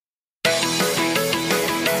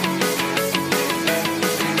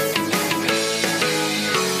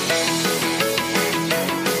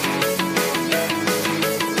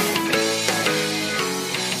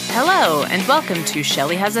and welcome to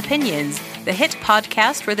Shelley Has Opinions, the hit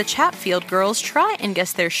podcast where the Chatfield girls try and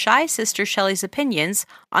guess their shy sister Shelley's opinions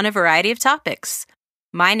on a variety of topics.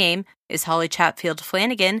 My name is Holly Chatfield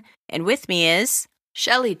Flanagan, and with me is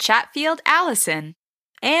Shelley Chatfield Allison.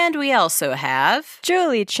 And we also have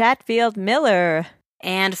Julie Chatfield Miller.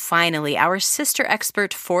 And finally, our sister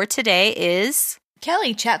expert for today is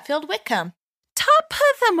Kelly Chatfield Whitcomb. Top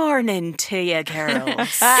of the morning to you,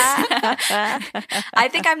 girls. I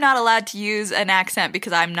think I'm not allowed to use an accent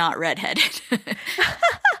because I'm not redheaded.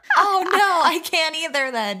 Oh, no, I can't either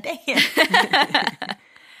then. Dang it.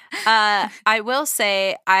 I will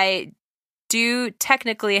say I do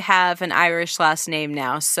technically have an Irish last name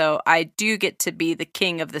now, so I do get to be the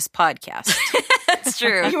king of this podcast. That's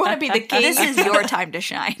true. You want to be the king? This is your time to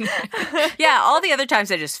shine. Yeah, all the other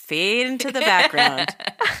times I just fade into the background.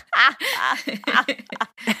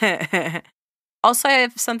 Also, I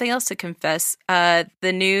have something else to confess. The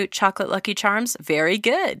new chocolate Lucky Charms, very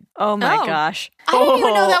good. Oh my gosh. I didn't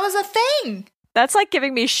even know that was a thing. That's like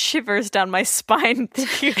giving me shivers down my spine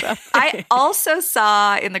thinking about it. I also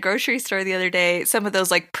saw in the grocery store the other day some of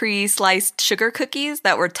those like pre-sliced sugar cookies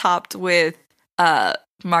that were topped with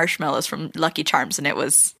marshmallows from Lucky Charms, and it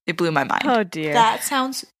blew my mind. Oh dear. That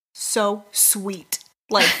sounds so sweet.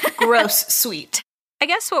 Like, gross sweet. I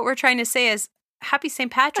guess what we're trying to say is Happy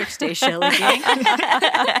St. Patrick's Day, Shelley gang.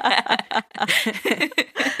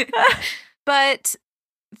 But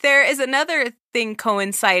there is another thing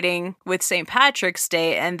coinciding with St. Patrick's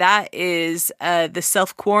Day, and that is the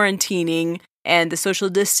self-quarantining and the social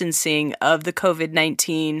distancing of the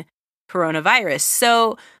COVID-19 coronavirus.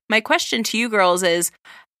 So my question to you girls is,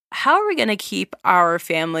 how are we going to keep our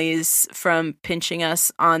families from pinching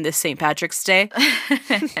us on this St. Patrick's Day?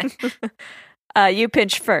 You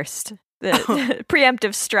pinch first. The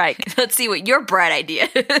preemptive strike. Let's see what your bright idea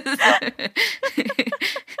is.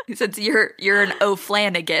 Since you're an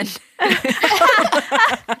O'Flanagan.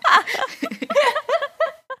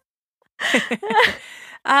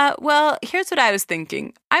 Well, here's what I was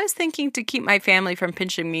thinking. I was thinking to keep my family from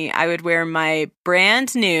pinching me, I would wear my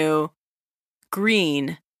brand new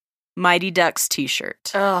green Mighty Ducks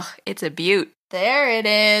t-shirt. Oh, it's a beaut. There it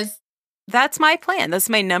is. That's my plan. That's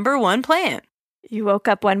my number one plan. You woke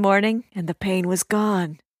up one morning and the pain was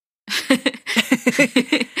gone.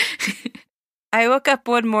 I woke up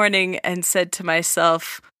one morning and said to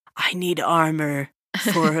myself, I need armor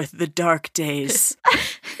for the dark days.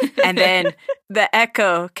 And then the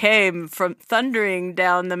echo came from thundering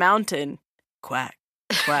down the mountain. Quack,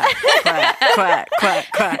 quack, quack, quack, quack,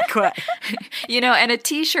 quack, quack. You know, and a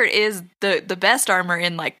t-shirt is the best armor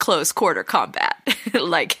in like close quarter combat.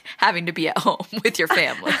 Like having to be at home with your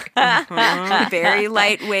family. Very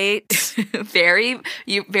lightweight. very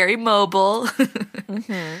mobile.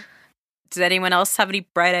 Mm-hmm. Does anyone else have any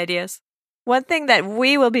bright ideas? One thing that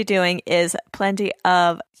we will be doing is plenty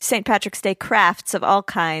of St. Patrick's Day crafts of all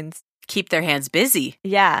kinds. Keep their hands busy.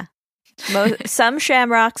 Yeah. Some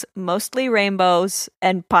shamrocks, mostly rainbows,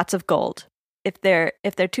 and pots of gold. If they're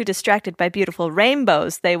too distracted by beautiful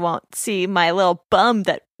rainbows, they won't see my little bum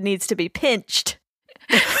that needs to be pinched.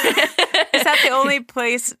 Is that the only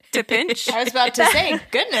place to pinch? I was about to say,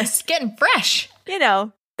 goodness, getting fresh. You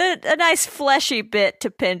know, a nice fleshy bit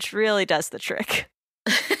to pinch really does the trick.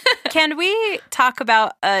 Can we talk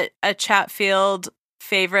about a Chatfield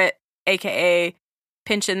favorite, aka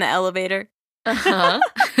pinch in the elevator? Uh-huh.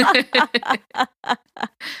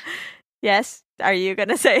 Yes? Are you going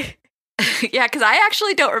to say? Yeah, because I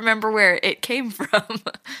actually don't remember where it came from.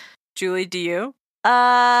 Julie, do you?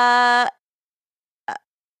 A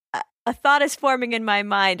thought is forming in my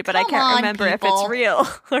mind, but I Come can't on, remember if people. it's real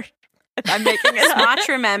or if I'm making it up. Swatch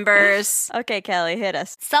remembers. Okay, Kelly, hit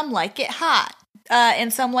us. Some like it hot.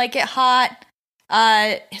 And some like it hot.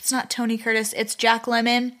 It's not Tony Curtis. It's Jack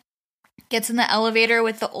Lemmon. Gets in the elevator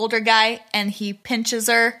with the older guy, and he pinches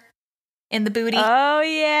her in the booty. Oh,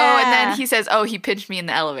 yeah. Oh, and then he says, he pinched me in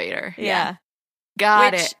the elevator. Yeah.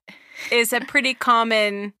 Got Which it. is a pretty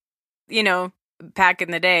common, back in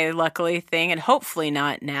the day, luckily thing, and hopefully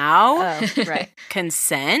not now. Oh, right.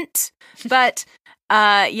 Consent. But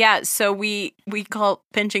so we call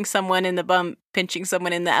pinching someone in the bum pinching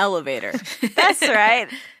someone in the elevator. That's right.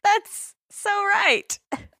 That's so right.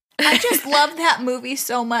 I just love that movie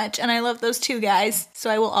so much, and I love those two guys,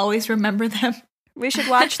 so I will always remember them. We should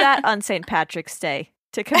watch that on St. Patrick's Day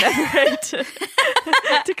to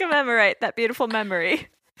commemorate that beautiful memory.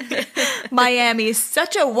 Miami is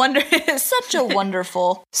such a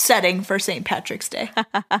wonderful setting for St. Patrick's Day.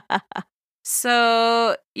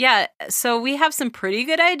 So we have some pretty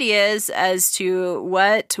good ideas as to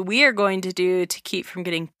what we are going to do to keep from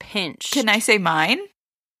getting pinched. Can I say mine?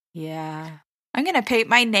 Yeah. I'm going to paint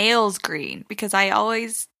my nails green because I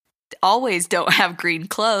always don't have green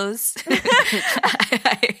clothes.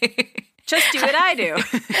 Just do what I do.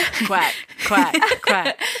 Quack, quack,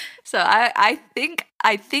 quack. So I think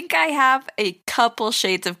I have a couple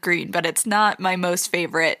shades of green, but it's not my most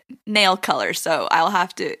favorite nail color. So I'll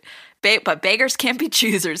have to. But beggars can't be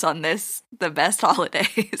choosers on this, the best holiday.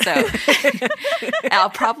 So I'll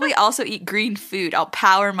probably also eat green food. I'll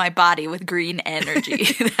power my body with green energy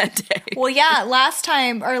that day. Well, yeah, last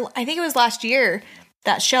time, or I think it was last year,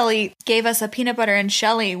 that Shelly gave us a peanut butter and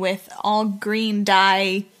Shelly with all green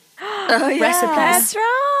dye recipes. That's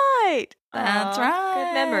right. That's Aw, right.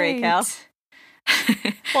 Good memory, Cal.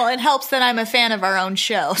 Well, it helps that I'm a fan of our own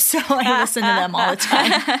show, so I listen to them all the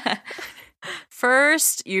time.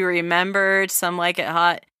 First, you remembered Some Like It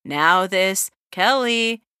Hot. Now this.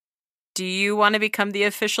 Kelly, do you want to become the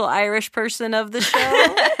official Irish person of the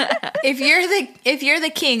show? If you're the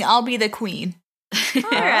king, I'll be the queen. All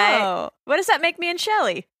right. What does that make me and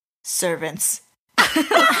Shelly? Servants.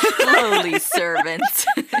 Lowly servants.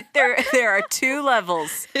 There are 2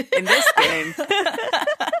 levels in this game.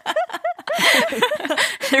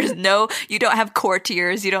 You don't have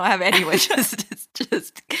courtiers, you don't have anyone, just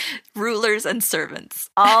rulers and servants.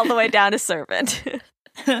 All the way down to servant.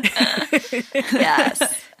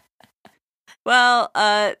 Yes. Well,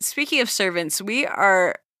 speaking of servants, we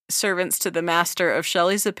are servants to the master of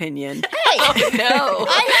Shelley's opinion. Hey, Oh no.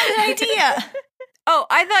 I have an idea. Oh,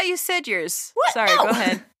 I thought you said yours. What? Sorry, No. go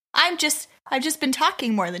ahead. I've just been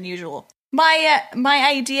talking more than usual. My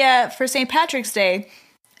idea for St. Patrick's Day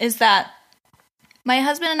is that my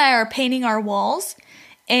husband and I are painting our walls,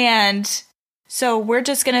 and so we're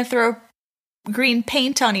just gonna throw green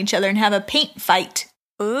paint on each other and have a paint fight.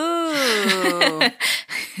 Ooh.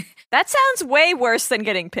 That sounds way worse than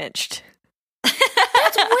getting pinched.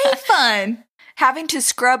 That's way fun. Having to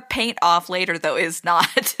scrub paint off later, though, is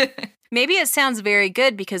not. Maybe it sounds very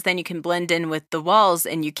good because then you can blend in with the walls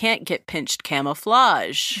and you can't get pinched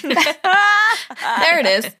camouflage. There it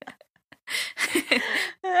is.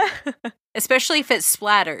 Especially if it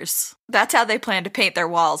splatters. That's how they plan to paint their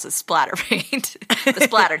walls, is splatter paint. The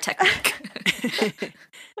splatter technique.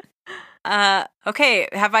 Okay,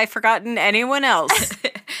 have I forgotten anyone else?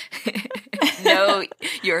 No,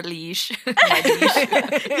 your leash. My leash.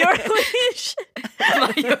 Your leash.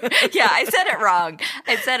 Yeah, I said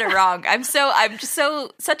it wrong. I'm just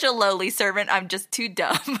such a lowly servant. I'm just too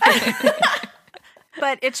dumb.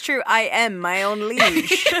 But it's true, I am my own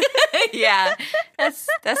leash. Yeah,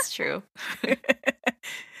 that's true.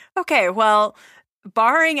 Okay, well,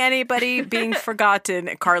 barring anybody being forgotten,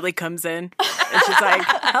 Carly comes in and she's like,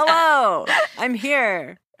 "Hello, I'm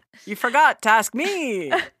here. You forgot to ask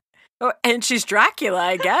me." Oh, and she's Dracula,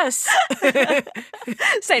 I guess.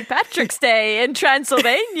 St. Patrick's Day in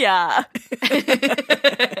Transylvania.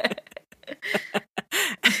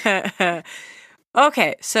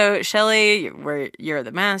 Okay, so Shelley, you're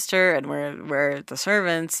the master and we're the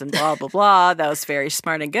servants and blah blah blah. That was very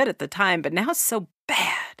smart and good at the time, but now it's so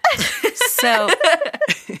bad. So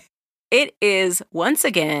it is once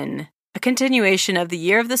again a continuation of the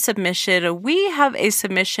year of the submission. We have a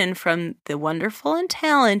submission from the wonderful and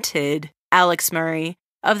talented Alex Murray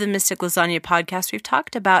of the Mystic Lasagna podcast. We've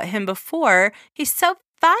talked about him before. He's so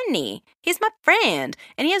funny. He's my friend,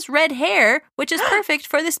 and he has red hair, which is perfect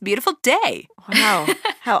for this beautiful day. Wow.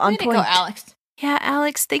 How on Way to point. go, Alex. Yeah,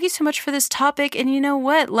 Alex, thank you so much for this topic. And you know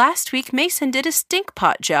what? Last week, Mason did a stink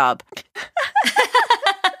pot job.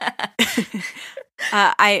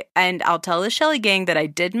 I'll tell the Shelley gang that I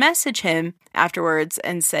did message him afterwards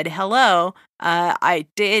and said hello. I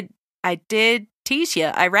did tease you.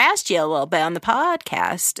 I razzed you a little bit on the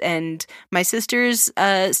podcast, and my sisters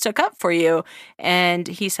stuck up for you. And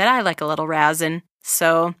he said I like a little razzing.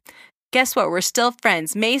 So guess what? We're still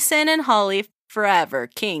friends. Mason and Holly forever,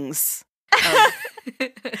 kings.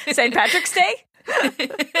 St. Patrick's Day?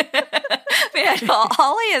 Man,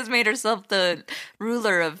 Holly has made herself the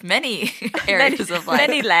ruler of many areas of life.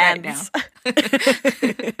 Many lands.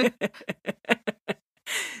 Right now.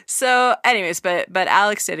 So, anyways, but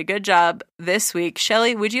Alex did a good job this week.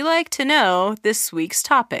 Shelley, would you like to know this week's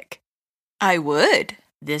topic? I would.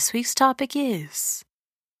 This week's topic is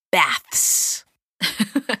baths.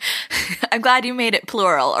 I'm glad you made it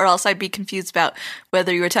plural, or else I'd be confused about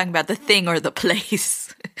whether you were talking about the thing or the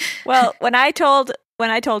place. Well, when I told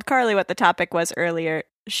Carly what the topic was earlier,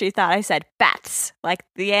 she thought I said bats, like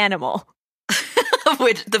the animal.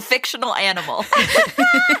 Which, the fictional animal.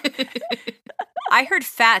 I heard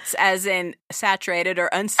fats as in saturated or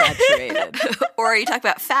unsaturated. Or are you talking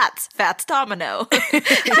about Fats Domino?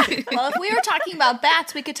 Well, if we were talking about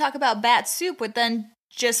bats, we could talk about bat soup, which then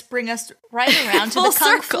just bring us right around to Full the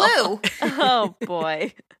Kung circle. Flu. Oh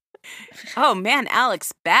boy. Oh man,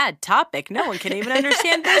 Alex, bad topic. No one can even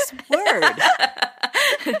understand this word.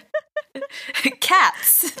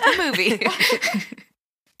 Cats, the movie.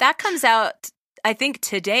 That comes out, I think,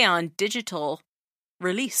 today on digital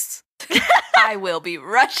release. I will be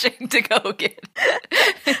rushing to go get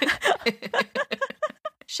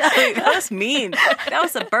Shelly, that was mean. That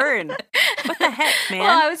was a burn. What the heck, man?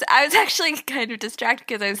 Well, I was actually kind of distracted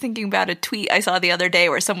because I was thinking about a tweet I saw the other day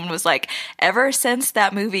where someone was like, ever since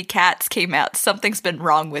that movie Cats came out, something's been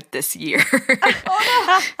wrong with this year.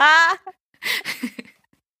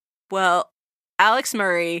 Well, Alex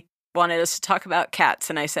Murray wanted us to talk about cats,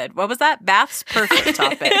 and I said, what was that? Baths? Perfect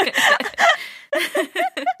topic.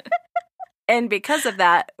 And because of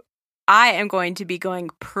that, I am going to be going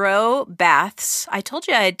pro baths. I told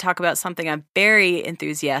you I'd talk about something I'm very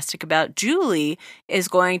enthusiastic about. Julie is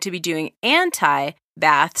going to be doing anti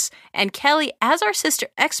baths, and Kelly, as our sister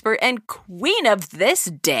expert and queen of this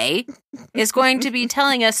day, is going to be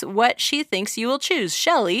telling us what she thinks you will choose.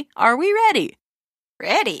 Shelly, are we ready?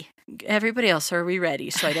 Ready. Everybody else, are we ready?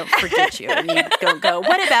 So I don't forget you and you don't go,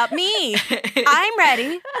 what about me? I'm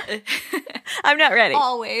ready. I'm not ready.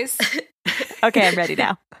 Always. Okay, I'm ready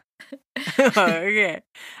now.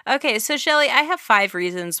 Okay, so Shelly, I have 5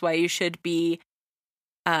 reasons why you should be,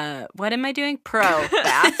 what am I doing? Pro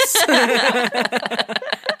baths.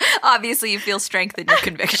 Obviously, you feel strength in your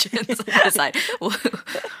convictions. Aside.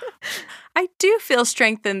 I do feel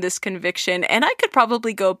strength in this conviction, and I could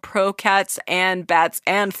probably go pro cats and bats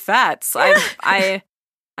and fats. I'm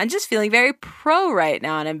just feeling very pro right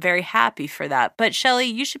now, and I'm very happy for that. But Shelly,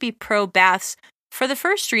 you should be pro baths for the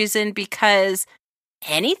first reason, because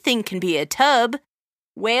anything can be a tub.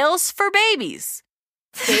 Whales for babies.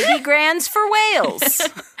 Baby grands for whales. Is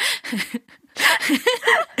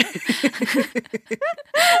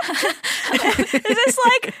this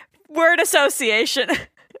like word association?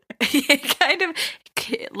 It kind of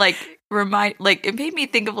like it made me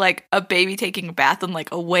think of like a baby taking a bath and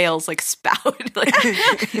like a whale's like spout. Like,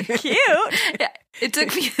 Cute. yeah, it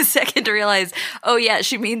took me a second to realize, oh yeah,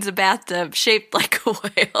 she means a bathtub shaped like a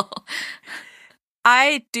whale.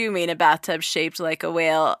 I do mean a bathtub shaped like a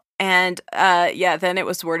whale. And then it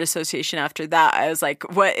was word association after that. I was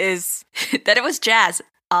like, what is... Then it was jazz,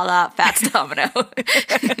 a la Fats Domino.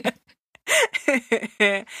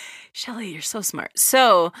 Shelly, you're so smart.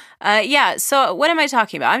 So, so what am I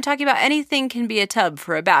talking about? I'm talking about anything can be a tub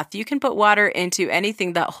for a bath. You can put water into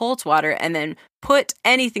anything that holds water and then put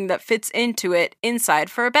anything that fits into it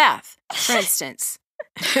inside for a bath. For instance...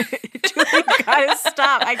 Julie, gotta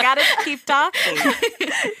stop. I gotta keep talking.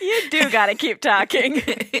 You do gotta keep talking.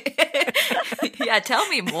 Yeah, tell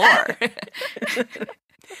me more.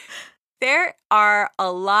 There are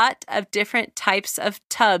a lot of different types of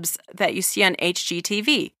tubs that you see on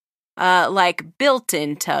HGTV, like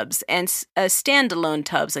built-in tubs and standalone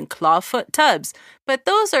tubs and clawfoot tubs. But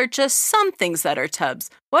those are just some things that are tubs.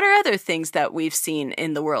 What are other things that we've seen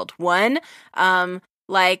in the world? One,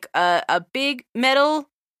 like a big metal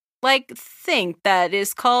like thing that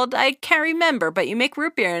is called, I can't remember, but you make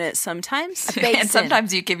root beer in it sometimes. And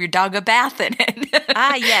sometimes you give your dog a bath in it.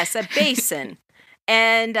 Ah, yes, a basin.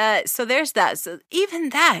 And so there's that. So even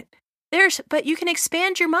that, but you can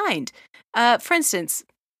expand your mind. For instance,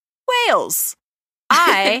 whales.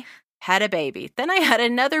 I had a baby. Then I had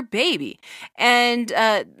another baby. And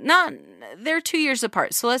they're 2 years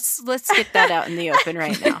apart. So let's get that out in the open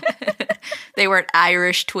right now. They weren't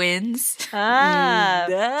Irish twins.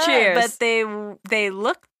 Cheers. But they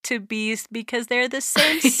look to be, because they're the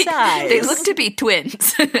same size. They look to be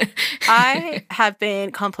twins. I have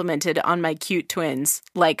been complimented on my cute twins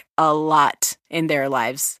like a lot in their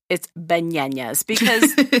lives. It's bananas,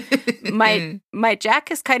 because my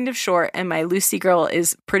Jack is kind of short and my Lucy girl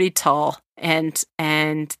is pretty tall, and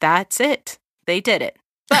that's it. They did it.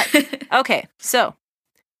 But okay, so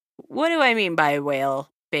what do I mean by whale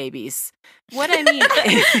babies? What I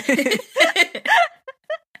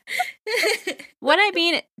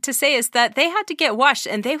mean to say is that they had to get washed,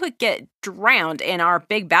 and they would get drowned in our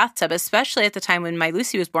big bathtub, especially at the time when my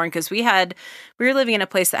Lucy was born, because we were living in a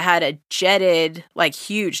place that had a jetted, like,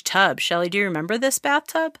 huge tub. Shelly, do you remember this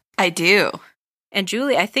bathtub? I do. And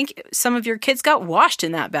Julie, I think some of your kids got washed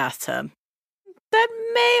in that bathtub. That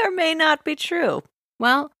may or may not be true.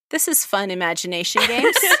 Well, this is fun imagination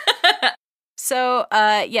games. So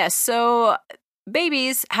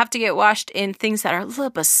babies have to get washed in things that are a little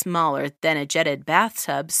bit smaller than a jetted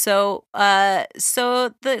bathtub. So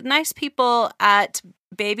the nice people at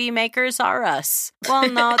Baby Makers are us. Well,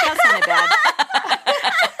 no, that sounded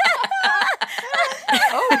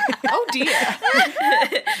bad. Oh dear.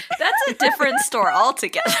 That's a different store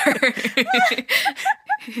altogether.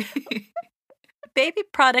 Baby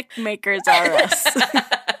product makers are us.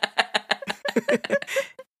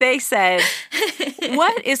 They said,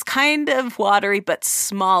 what is kind of watery but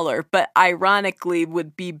smaller, but ironically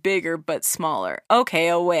would be bigger but smaller? Okay,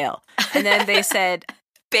 a whale. And then they said,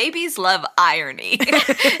 babies love irony.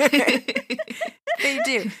 they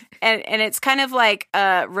do. And it's kind of like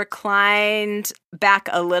reclined back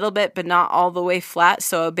a little bit, but not all the way flat.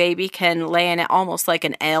 So a baby can lay in it almost like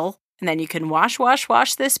an L. And then you can wash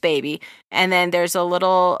this baby. And then there's a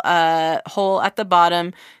little hole at the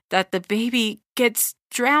bottom that the baby gets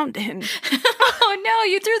drowned in. Oh no,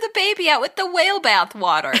 you threw the baby out with the whale bath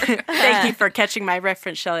water. Thank you for catching my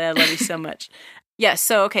reference, Shelley. I love you so much. Yes,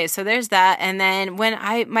 so okay, so there's that. And then when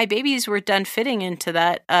my babies were done fitting into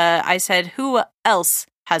that, I said, who else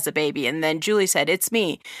has a baby? And then Julie said, it's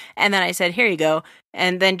me. And then I said, here you go.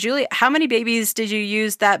 And then Julie, how many babies did you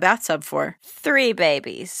use that bathtub for? 3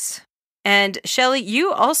 babies. And Shelley,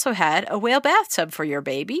 you also had a whale bathtub for your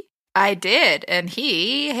baby. I did, and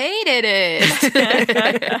he hated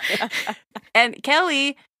it. And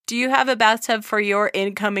Kelly, do you have a bathtub for your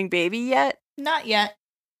incoming baby yet? Not yet.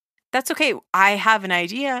 That's okay. I have an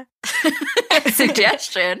idea.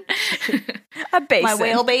 Suggestion. A basin. My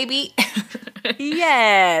whale baby.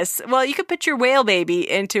 Yes. Well, you could put your whale baby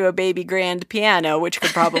into a baby grand piano, which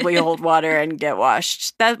could probably hold water and get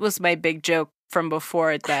washed. That was my big joke from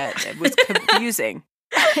before that it was confusing.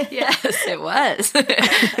 Yes, it was.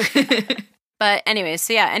 But anyway,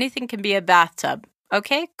 so yeah, anything can be a bathtub.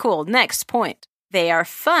 Okay, cool. Next point. They are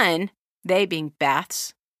fun, they being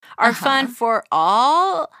baths, are fun for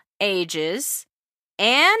all ages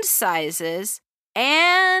and sizes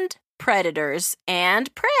and predators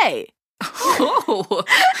and prey. Oh.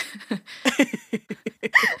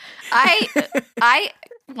 I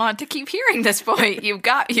want to keep hearing this point. You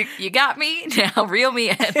got me. Now reel me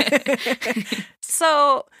in.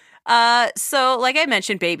 So like I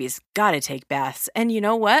mentioned, babies gotta take baths. And you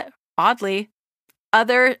know what? Oddly,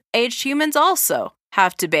 other aged humans also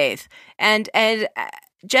have to bathe. And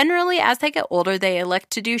generally, as they get older, they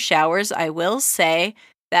elect to do showers. I will say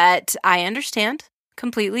that I understand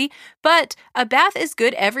completely, but a bath is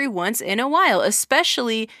good every once in a while,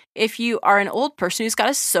 especially if you are an old person who's got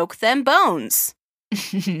to soak them bones.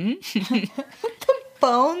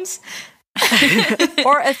 Bones?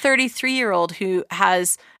 Or a 33-year-old who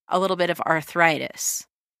has a little bit of arthritis.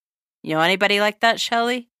 You know anybody like that,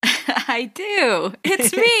 Shelley? I do.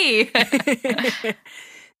 It's me.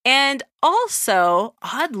 And also,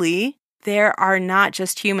 oddly, there are not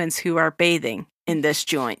just humans who are bathing in this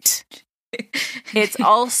joint. It's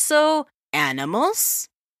also animals.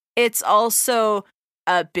 It's also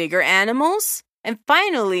bigger animals. And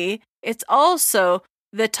finally, it's also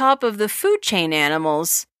the top of the food chain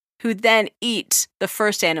animals who then eat the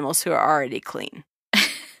first animals who are already clean.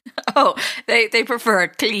 Oh, they prefer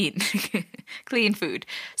clean food.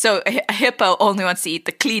 So a hippo only wants to eat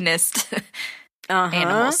the cleanest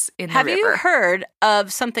animals in the Have river. you heard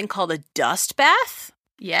of something called a dust bath?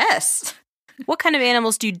 Yes. What kind of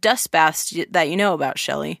animals do dust baths that you know about,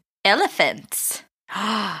 Shelley? Elephants.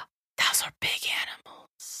 Those are big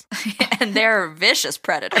animals. And they're vicious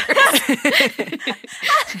predators.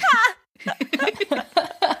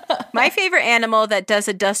 My favorite animal that does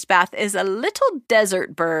a dust bath is a little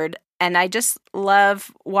desert bird, and I just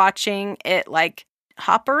love watching it like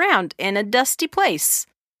hop around in a dusty place.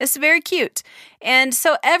 It's very cute. And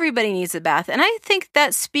so everybody needs a bath. And I think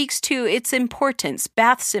that speaks to its importance,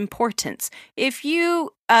 bath's importance. If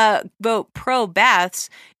you vote pro baths,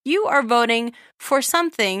 you are voting for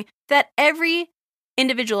something that every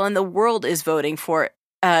individual in the world is voting for,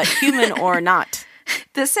 human or not.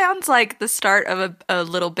 This sounds like the start of a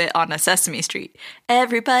little bit on a Sesame Street.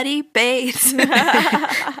 Everybody bathes.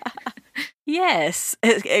 Yes,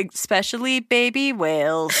 especially baby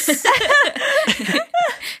whales.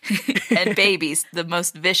 And babies, the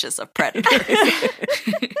most vicious of predators.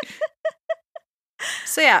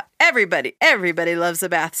 So yeah, everybody loves a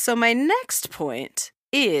bath. So my next point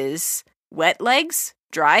is wet legs,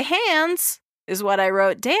 dry hands is what I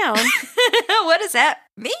wrote down. What does that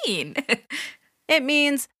mean? It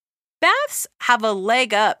means baths have a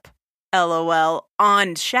leg up, LOL,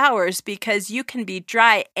 on showers because you can be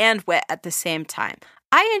dry and wet at the same time.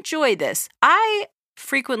 I enjoy this. I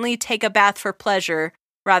frequently take a bath for pleasure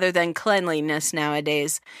rather than cleanliness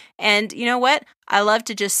nowadays. And you know what? I love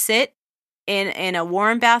to just sit in a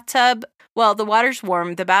warm bathtub. Well, the water's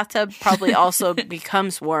warm. The bathtub probably also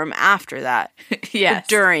becomes warm after that. Yes.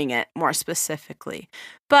 During it, more specifically.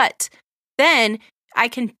 But then I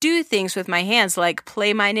can do things with my hands like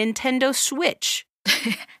play my Nintendo Switch.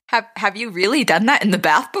 Have you really done that in the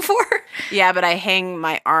bath before? Yeah, but I hang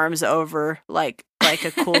my arms over like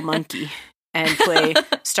a cool monkey and play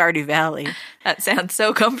Stardew Valley. That sounds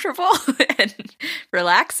so comfortable and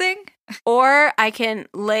relaxing. Or I can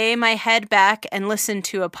lay my head back and listen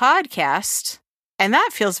to a podcast, and that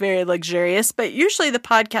feels very luxurious, but usually the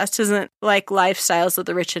podcast isn't like Lifestyles of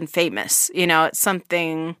the Rich and Famous. You know, it's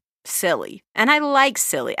something silly. And I like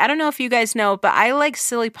silly. I don't know if you guys know, but I like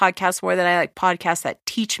silly podcasts more than I like podcasts that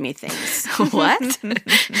teach me things. What?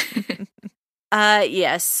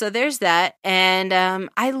 Yes, so there's that. And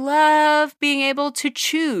I love being able to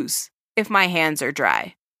choose if my hands are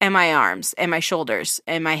dry, and my arms, and my shoulders,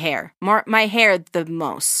 and my hair. My hair the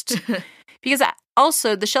most. Because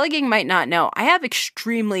also, the Shelly Gang might not know, I have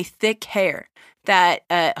extremely thick hair that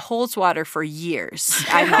holds water for years.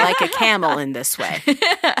 I'm like a camel in this way.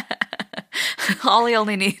 Holly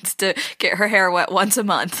only needs to get her hair wet once a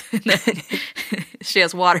month. And then she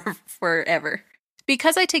has water forever.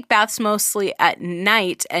 Because I take baths mostly at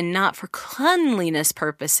night and not for cleanliness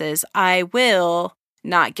purposes, I will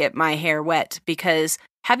not get my hair wet. Because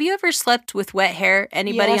have you ever slept with wet hair?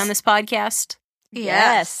 Anybody Yes. on this podcast?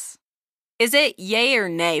 Yes. Is it yay or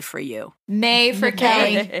nay for you? Nay for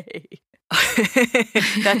Kelly.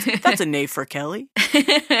 That's a nay for Kelly.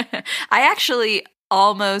 I actually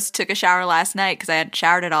almost took a shower last night because I hadn't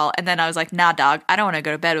showered at all. And then I was like, nah, dog, I don't want to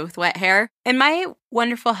go to bed with wet hair. And my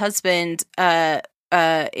wonderful husband,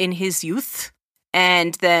 in his youth,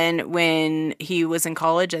 and then when he was in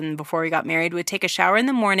college and before he got married, would take a shower in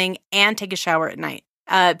the morning and take a shower at night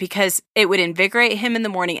because it would invigorate him in the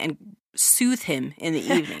morning and soothe him in the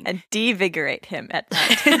evening. And devigorate him at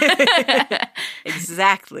night.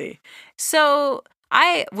 Exactly. So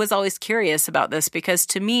I was always curious about this because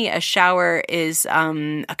to me, a shower is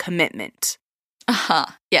a commitment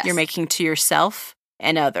Yes. you're making to yourself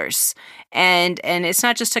and others. And it's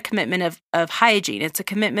not just a commitment of hygiene. It's a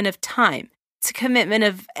commitment of time. It's a commitment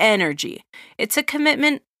of energy. It's a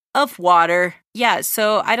commitment of water. Yeah,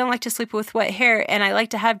 so I don't like to sleep with wet hair, and I like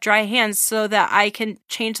to have dry hands so that I can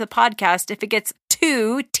change the podcast if it gets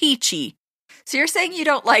too teachy. So you're saying you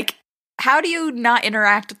don't like, how do you not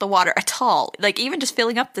interact with the water at all? Like even just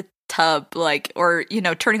filling up the tub, like, or, you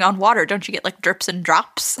know, turning on water, don't you get like drips and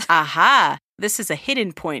drops? Aha! This is a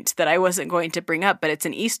hidden point that I wasn't going to bring up, but it's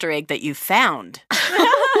an Easter egg that you found.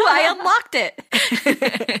 Ooh, I unlocked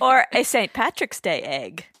it. Or a St. Patrick's Day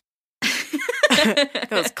egg.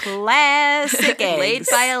 Those classic eggs. Laid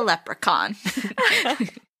by a leprechaun.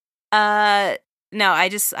 No,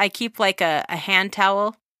 I keep like a hand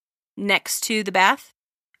towel next to the bath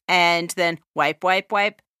and then wipe,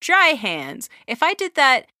 dry hands. If I did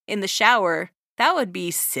that in the shower, that would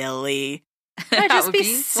be silly. That would just would be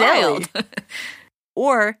silly. wild.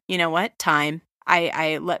 Or, you know what? Time.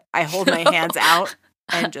 I hold my hands out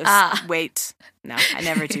and just wait. No, I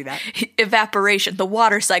never do that. Evaporation. The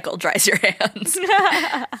water cycle dries your hands.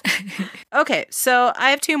 Okay, so I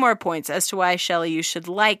have 2 more points as to why, Shelly, you should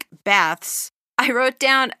like baths. I wrote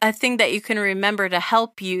down a thing that you can remember to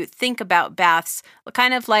help you think about baths,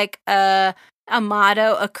 kind of like a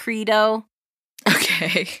motto, a credo,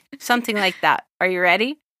 Okay. something like that. Are you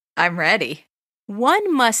ready? I'm ready.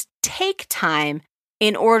 One must take time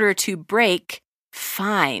in order to break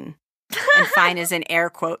fine. And fine is in air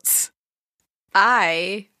quotes.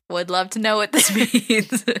 I would love to know what this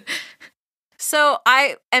means. So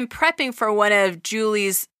I am prepping for one of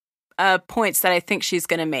Julie's points that I think she's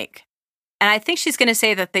going to make. And I think she's going to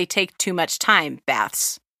say that they take too much time,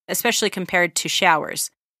 baths, especially compared to showers.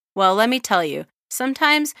 Well, let me tell you,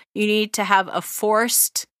 sometimes you need to have a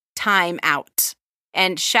forced time out.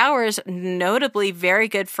 And showers, notably very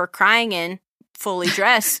good for crying in, fully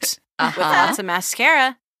dressed, with lots of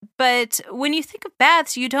mascara. But when you think of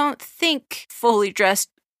baths, you don't think fully dressed,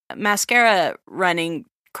 mascara running,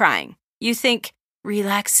 crying. You think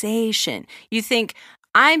relaxation. You think,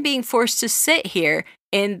 I'm being forced to sit here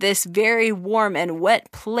in this very warm and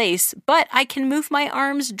wet place, but I can move my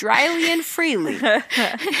arms dryly and freely.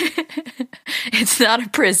 It's not a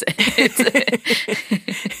prison.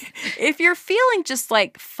 If you're feeling just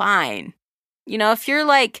like fine, you know, if you're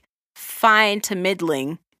like fine to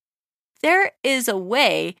middling, there is a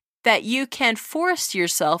way that you can force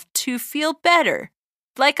yourself to feel better.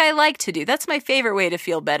 Like I like to do. That's my favorite way to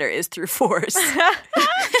feel better is through force.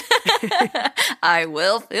 I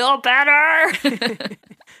will feel better.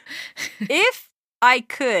 If I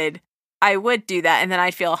could, I would do that, and then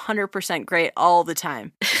I'd feel 100% great all the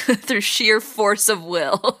time. Through sheer force of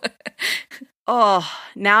will. Oh,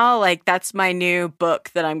 now like that's my new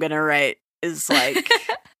book that I'm going to write is like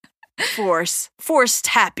forced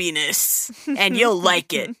happiness, and you'll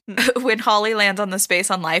like it. When Holly lands on the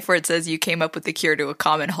space on Life where it says you came up with the cure to a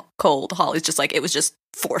common cold, Holly's just like, it was just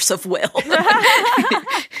force of will.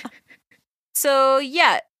 So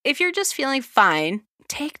yeah, if you're just feeling fine,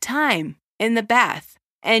 take time in the bath,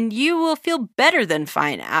 and you will feel better than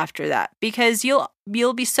fine after that, because you'll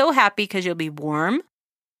be so happy because you'll be warm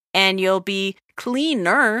and you'll be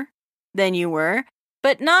cleaner than you were,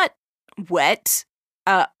 but not wet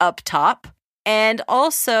up top. And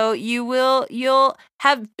also you'll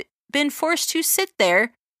have been forced to sit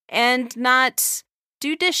there and not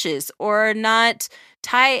do dishes or not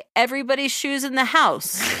tie everybody's shoes in the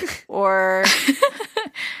house or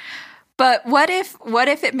But what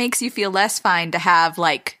if it makes you feel less fine to have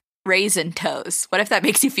like raisin toes? What if that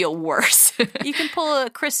makes you feel worse? you can pull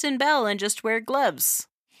a Kristen Bell and just wear gloves.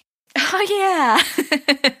 Oh yeah.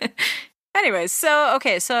 Anyways, so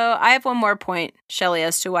I have one more point, Shelley,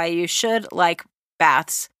 as to why you should like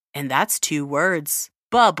baths, and that's 2 words.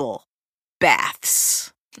 Bubble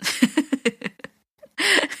baths.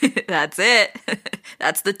 That's it.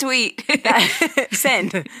 That's the tweet.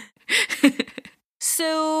 Send.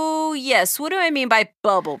 So, yes, what do I mean by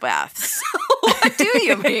bubble baths? What do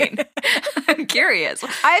you mean? I'm curious.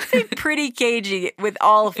 I've been pretty cagey with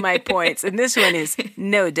all of my points, and this one is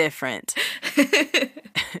no different.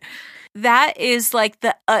 That is like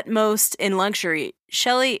the utmost in luxury.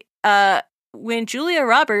 Shelley, when Julia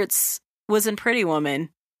Roberts was in Pretty Woman,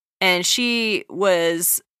 and she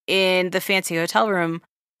was in the fancy hotel room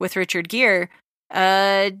with Richard Gere,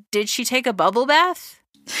 did she take a bubble bath?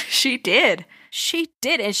 She did. She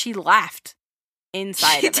did, and she laughed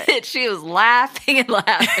inside of it. Did. She was laughing and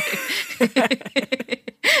laughing.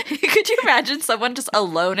 Could you imagine someone just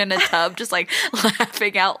alone in a tub just like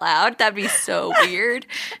laughing out loud? That'd be so weird.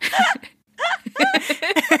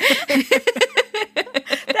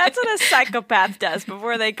 That's what a psychopath does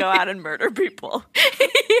before they go out and murder people.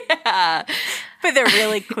 Yeah. But they're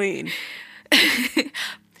really clean.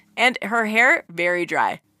 And her hair, very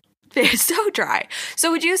dry. They're so dry.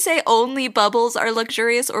 So would you say only bubbles are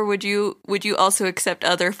luxurious, or would you also accept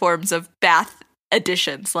other forms of bath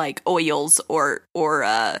additions like oils or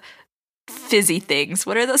fizzy things?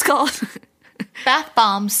 What are those called? Bath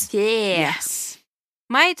bombs. Yeah. Yes.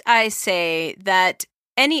 Might I say that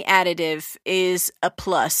any additive is a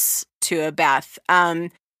plus to a bath.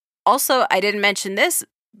 Also, I didn't mention this,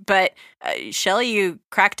 but Shelley, you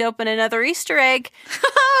cracked open another Easter egg.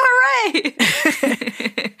 Hooray!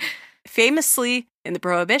 Famously, in the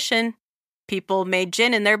Prohibition, people made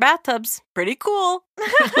gin in their bathtubs. Pretty cool.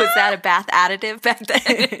 Was that a bath additive back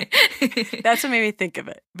then? That's what made me think of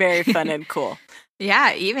it. Very fun and cool.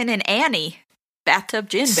 Yeah, even in Annie. Bathtub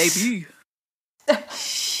gin, baby.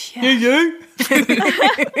 Yeah.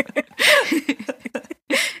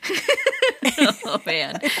 Oh,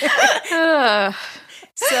 man.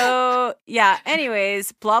 So, yeah,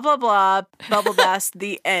 anyways, blah, blah, blah, bubble baths,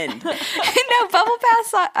 the end. No, bubble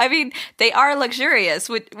baths, I mean, they are luxurious.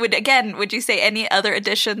 Would you say any other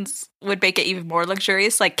additions would make it even more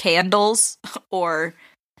luxurious, like candles or...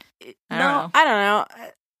 I don't know.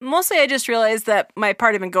 Mostly I just realized that my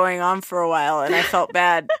part had been going on for a while and I felt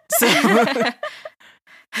bad. So...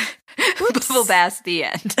 Bubble baths, the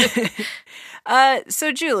end.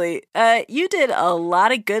 So, Julie, you did a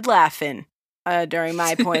lot of good laughing during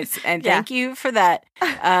my points, and thank you for that.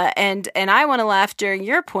 And I want to laugh during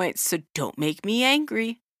your points, so don't make me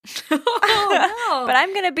angry. Oh, no. But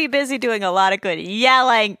I'm going to be busy doing a lot of good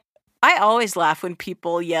yelling. I always laugh when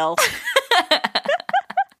people yell.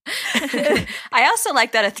 I also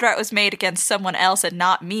like that a threat was made against someone else and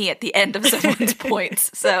not me at the end of someone's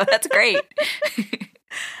points, so that's great.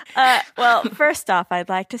 Well, first off, I'd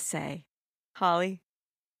like to say, Holly,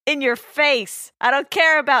 in your face. I don't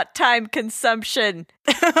care about time consumption.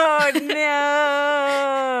 Oh,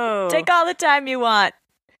 no. Take all the time you want.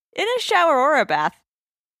 In a shower or a bath.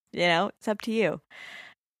 You know, it's up to you.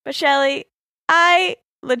 But, Shelley, I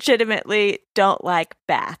legitimately don't like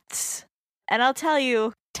baths. And I'll tell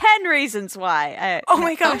you 10 reasons why. Oh,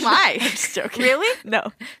 my gosh. Oh, my. I'm just joking. Really?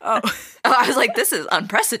 No. Oh. I was like, this is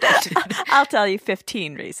unprecedented. I'll tell you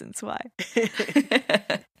 15 reasons why.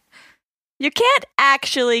 You can't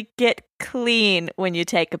actually get clean when you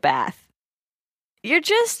take a bath. You're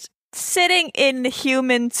just sitting in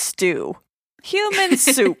human stew. Human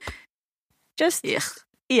soup. Just, Ugh.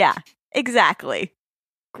 yeah, exactly.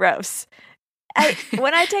 Gross.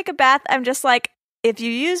 When I take a bath, I'm just like, if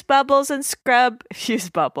you use bubbles and scrub, use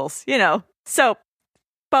bubbles. You know, soap,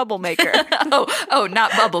 bubble maker. oh,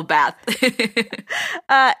 not bubble bath.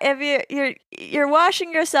 If you're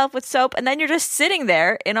washing yourself with soap and then you're just sitting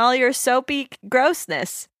there in all your soapy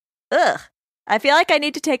grossness, ugh. I feel like I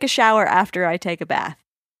need to take a shower after I take a bath.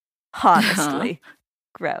 Honestly.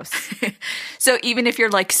 Gross. So even if you're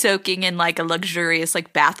like soaking in like a luxurious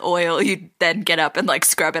like bath oil, you then get up and like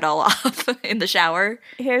scrub it all off in the shower.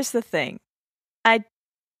 Here's the thing. I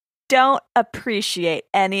don't appreciate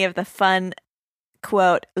any of the fun,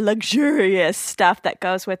 quote, luxurious stuff that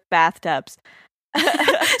goes with bathtubs.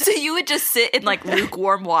 So you would just sit in like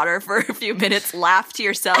lukewarm water for a few minutes, laugh to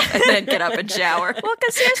yourself, and then get up and shower. Well,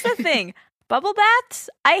 because here's the thing. Bubble baths,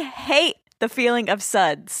 I hate the feeling of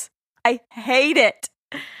suds. I hate it.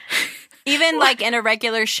 Even like in a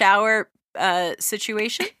regular shower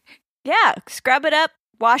situation? Yeah, scrub it up,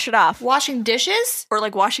 wash it off. Washing dishes? Or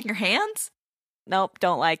like washing your hands? Nope,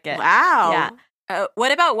 don't like it. Wow. Yeah.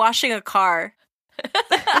 What about washing a car?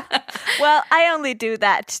 Well, I only do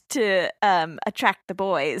that to attract the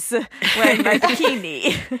boys wearing my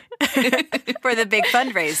bikini. For the big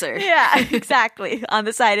fundraiser. Yeah, exactly. On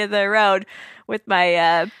the side of the road with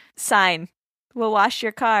my sign. We'll wash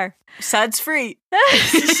your car. Suds free.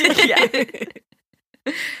 Yeah.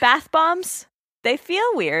 Bath bombs, they feel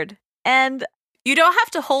weird. And You don't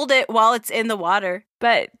have to hold it while it's in the water.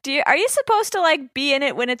 but are you supposed to like be in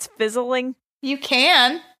it when it's fizzling? You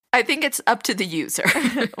can. I think it's up to the user.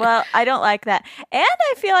 Well, I don't like that. And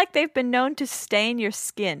I feel like they've been known to stain your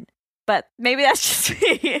skin. But maybe that's just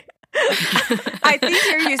me. I think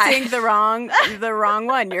you're using the wrong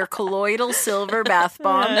one. Your colloidal silver bath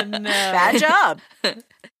bomb. Oh, no. Bad job.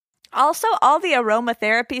 Also, all the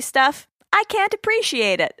aromatherapy stuff, I can't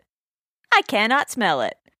appreciate it. I cannot smell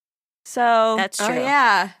it. So That's true. Oh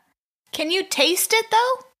yeah. Can you taste it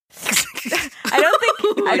though? I don't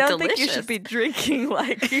think you delicious. should be drinking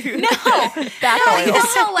like bath No, you know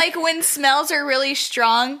oils. how like when smells are really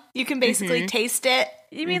strong, you can basically Mhm. taste it.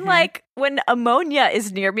 You mean like when ammonia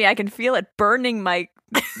is near me, I can feel it burning my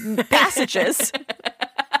passages.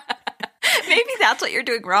 Maybe that's what you're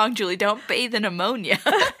doing wrong, Julie. Don't bathe in ammonia.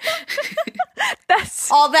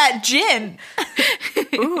 That's All that gin.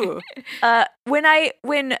 Ooh.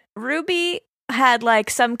 when Ruby had like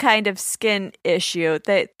some kind of skin issue,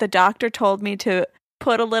 the doctor told me to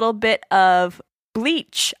put a little bit of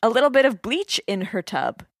bleach in her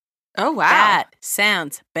tub. Oh wow. That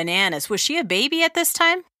sounds bananas. Was she a baby at this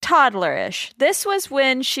time? Toddlerish. This was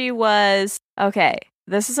when she was okay.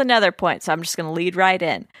 This is another point, so I'm just going to lead right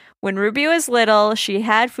in. When Ruby was little, she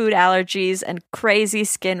had food allergies and crazy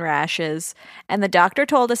skin rashes, and the doctor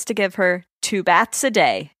told us to give her 2 baths a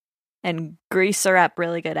day and grease her up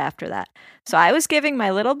really good after that. So I was giving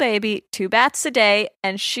my little baby 2 baths a day,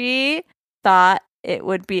 and she thought it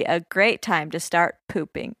would be a great time to start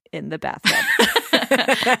pooping in the bathtub.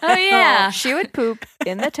 Oh yeah. She would poop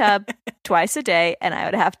in the tub twice a day, and I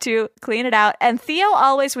would have to clean it out. And Theo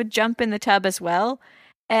always would jump in the tub as well.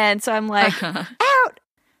 And so I'm like, out!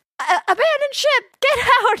 Abandoned ship! Get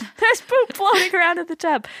out! There's poop floating around in the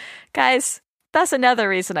tub. Guys, that's another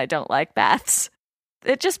reason I don't like baths.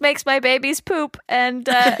 It just makes my babies poop, and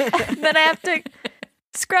then I have to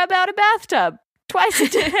scrub out a bathtub twice a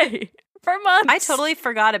day for months. I totally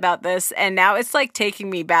forgot about this, and now it's like taking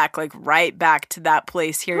me back, like right back to that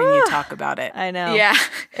place hearing you talk about it. I know. Yeah.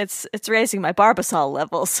 It's raising my Barbasol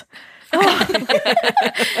levels.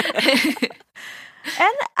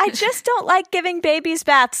 And I just don't like giving babies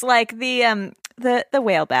baths like the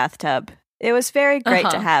whale bathtub. It was very great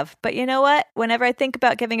to have. But you know what? Whenever I think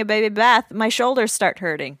about giving a baby a bath, my shoulders start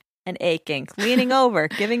hurting and aching. Leaning over,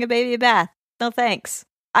 giving a baby a bath. No thanks.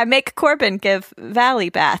 I make Corbin give Valley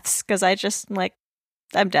baths because I just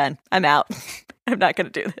I'm done. I'm out. I'm not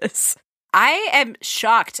going to do this. I am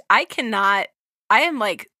shocked. I am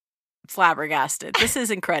like flabbergasted. This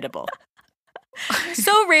is incredible.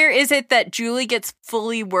 So rare is it that Julie gets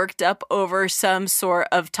fully worked up over some sort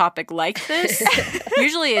of topic like this.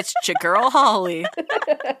 Usually it's girl Holly.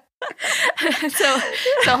 So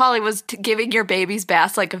Holly was giving your baby's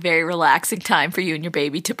baths like a very relaxing time for you and your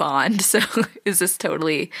baby to bond. So is this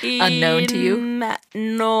totally unknown to you?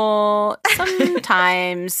 No.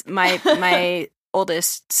 Sometimes my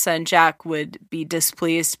oldest son Jack would be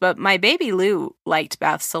displeased, but my baby Lou liked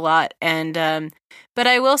baths a lot, and but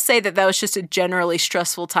I will say that was just a generally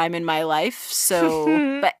stressful time in my life.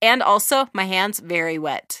 So, and also my hands very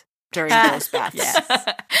wet during those baths.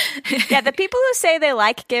 Yes. Yeah, the people who say they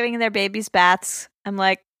like giving their babies baths, I'm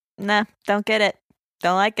like, nah, don't get it.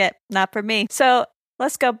 Don't like it. Not for me. So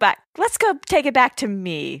let's go back. Let's go take it back to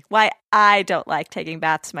me. Why I don't like taking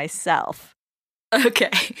baths myself.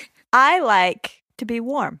 Okay. I like to be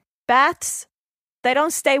warm. Baths, they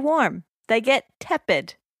don't stay warm. They get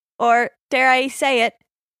tepid. Or, dare I say it,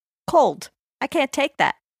 cold. I can't take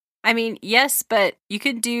that. I mean, yes, but you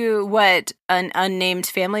could do what an unnamed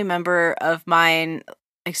family member of mine,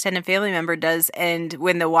 extended family member, does, and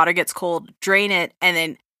when the water gets cold, drain it and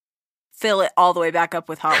then fill it all the way back up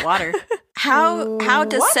with hot water. How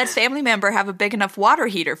does What? said family member have a big enough water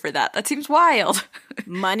heater for that? That seems wild.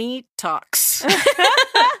 Money talks.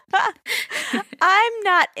 I'm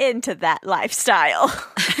not into that lifestyle.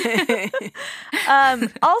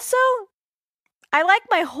 Also, I like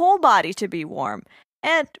my whole body to be warm.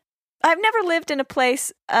 And I've never lived in a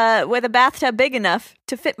place with a bathtub big enough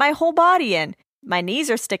to fit my whole body in. My knees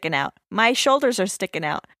are sticking out. My shoulders are sticking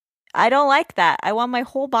out. I don't like that. I want my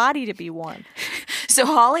whole body to be warm. So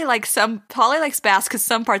Holly likes baths because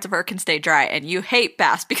some parts of her can stay dry, and you hate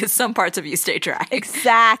baths because some parts of you stay dry.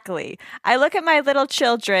 Exactly. I look at my little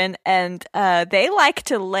children, and they like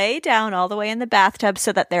to lay down all the way in the bathtub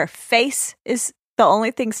so that their face is the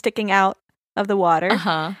only thing sticking out of the water.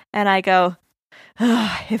 Uh-huh. And I go,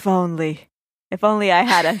 if only I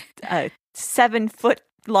had a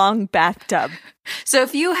 7-foot-long bathtub. So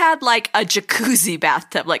if you had like a jacuzzi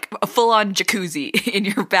bathtub, like a full-on jacuzzi in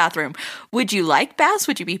your bathroom, would you like baths?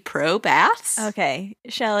 Would you be pro baths? Okay,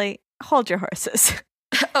 Shelly, hold your horses.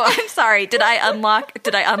 Oh, I'm sorry. Did I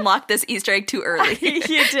unlock this Easter egg too early?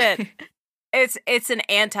 You did. It's an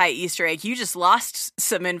anti-Easter egg. You just lost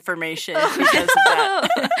some information because of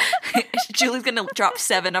that. Julie's gonna drop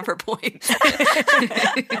 7 of her points.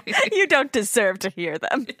 You don't deserve to hear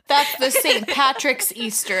them. That's the St. Patrick's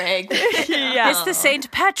Easter egg. Yeah. It's the St.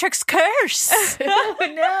 Patrick's curse.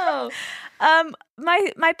 Oh no.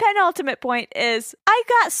 My penultimate point is I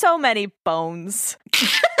got so many bones.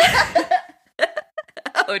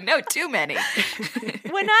 Oh no, too many.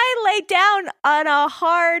 When I lay down on a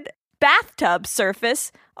hard bathtub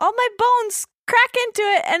surface, all my bones crack into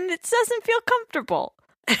it and it doesn't feel comfortable.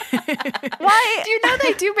 Why? Do you know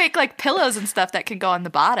they do make like pillows and stuff that can go on the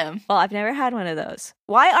bottom? Well, I've never had one of those.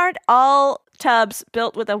 Why aren't all tubs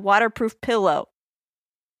built with a waterproof pillow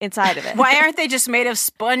inside of it? Why aren't they just made of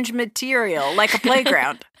sponge material like a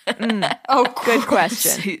playground? Oh, Good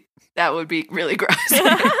question. That would be really gross.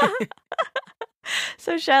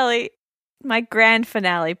 So, Shelly, my grand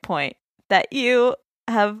finale point that you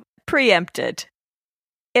have preempted.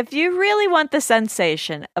 If you really want the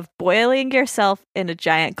sensation of boiling yourself in a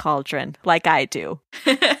giant cauldron like I do,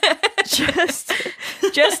 just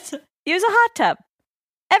use a hot tub.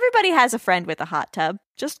 Everybody has a friend with a hot tub.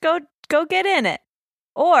 Just go get in it.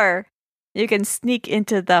 Or you can sneak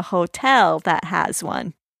into the hotel that has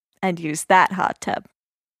one and use that hot tub.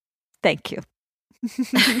 Thank you.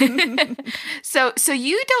 So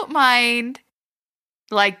you don't mind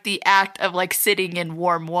like the act of like sitting in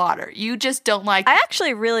warm water. You just don't like I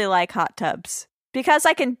actually really like hot tubs because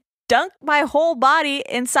I can dunk my whole body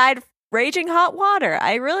inside raging hot water.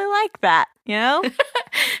 I really like that, you know?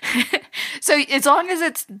 So as long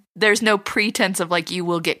as there's no pretense of like you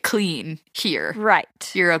will get clean here. Right.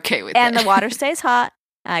 You're okay with And it. the water stays hot.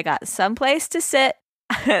 I got some place to sit.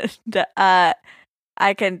 And,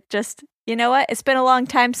 I can just, you know what? It's been a long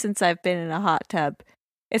time since I've been in a hot tub.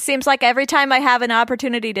 It seems like every time I have an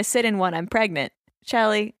opportunity to sit in one, I'm pregnant.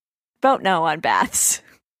 Shelly, vote no on baths.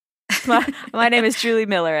 My name is Julie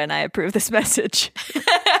Miller, and I approve this message.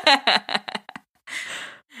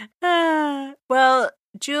 Well,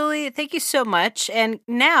 Julie, thank you so much. And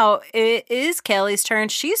now it is Kelly's turn.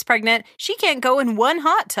 She's pregnant. She can't go in one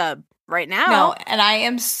hot tub right now. No, and I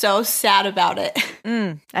am so sad about it.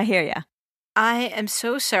 I hear ya. I am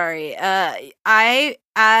so sorry. I,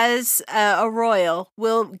 as a royal,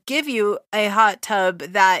 will give you a hot tub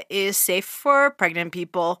that is safe for pregnant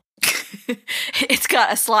people. It's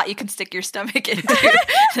got a slot you can stick your stomach into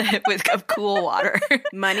with of cool water.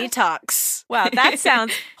 Money talks. Wow, that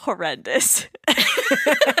sounds horrendous.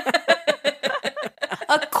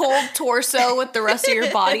 A cold torso with the rest of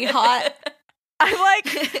your body hot. I'm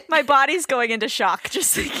like, my body's going into shock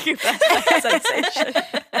just thinking about that sensation.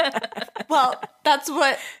 Well, that's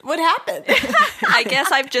what would happen. I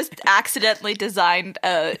guess I've just accidentally designed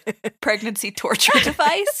a pregnancy torture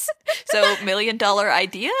device. So $1 million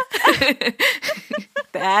idea.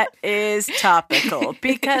 That is topical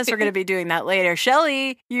because we're going to be doing that later.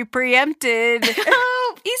 Shelley, you preempted.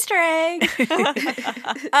 Oh, Easter egg.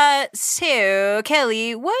 So,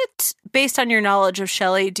 Kelly, what, based on your knowledge of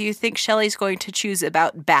Shelley, do you think Shelley's going to choose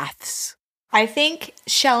about baths? I think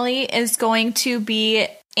Shelly is going to be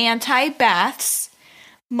anti-baths,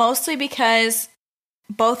 mostly because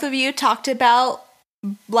both of you talked about,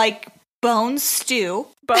 like, bone stew.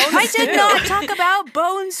 Bone I stew. did not talk about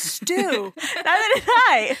bone stew. Neither did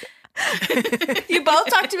I. You both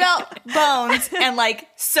talked about bones and like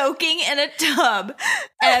soaking in a tub,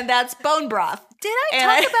 and that's bone broth. Did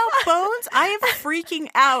I talk about bones? I am freaking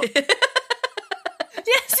out.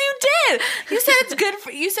 Yes, you did. You said it's good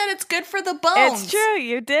for. You said it's good for the bones. It's true.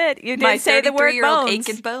 You did. You did My say the word 33-year-old bones.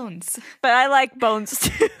 aching bones. But I like bones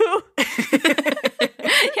too.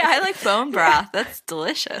 Yeah, I like bone broth. That's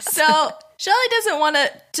delicious. So Shelly doesn't want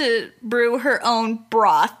to brew her own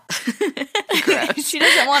broth. She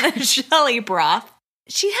doesn't want a Shelly broth.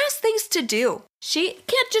 She has things to do. She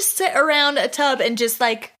can't just sit around a tub and just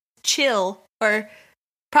like chill, or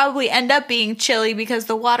probably end up being chilly because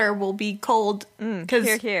the water will be cold.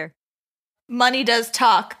 Here. Money does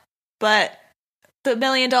talk, but the $1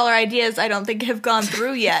 million ideas I don't think have gone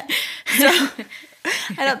through yet. So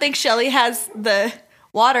I don't think Shelly has the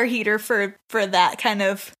water heater for that kind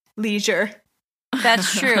of leisure.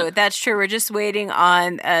 That's true. That's true. We're just waiting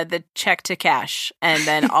on the check to cash, and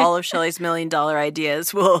then all of Shelly's $1 million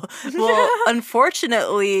ideas will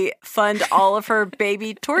unfortunately fund all of her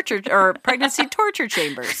baby torture or pregnancy torture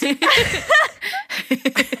chambers.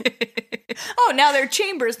 Oh, now they're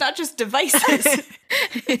chambers, not just devices.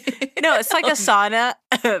 No, it's like a sauna,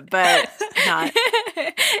 but not.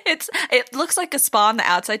 It looks like a spa on the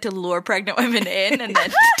outside to lure pregnant women in and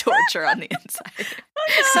then torture on the inside.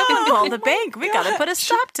 Someone call the bank. We got to put a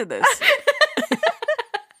stop to this.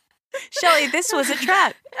 Shelly, this was a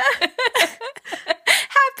trap.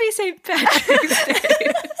 Happy St. Patrick's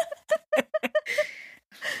Day.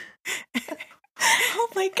 Oh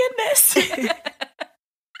my goodness.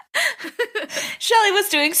 Shelly was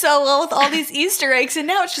doing so well with all these Easter eggs, and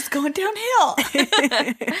now it's just going downhill.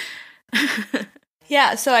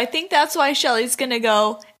 Yeah, so I think that's why Shelly's going to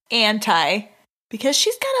go anti, because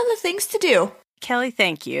she's got other things to do. Kelly,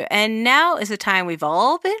 thank you. And now is the time we've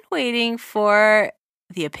all been waiting for,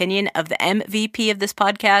 the opinion of the MVP of this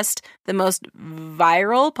podcast, the most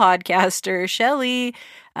viral podcaster, Shelly.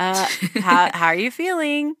 How are you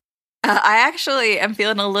feeling? I actually am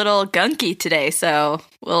feeling a little gunky today, so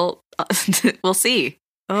we'll see.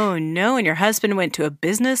 Oh no! And your husband went to a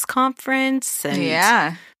business conference, and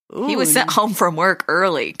yeah, ooh, he was sent home from work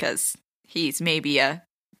early because he's maybe a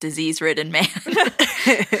disease-ridden man.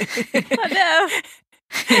 Oh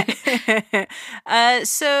no!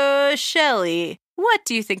 So Shelly, what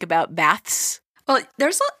do you think about baths? Well,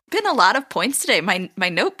 there's been a lot of points today. My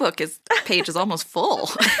notebook page is almost full.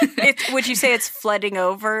 Would you say it's flooding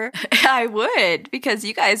over? I would, because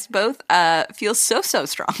you guys both feel so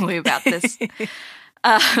strongly about this.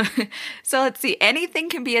 So let's see. Anything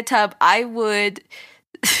can be a tub. I would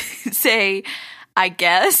say, I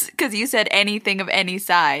guess, because you said anything of any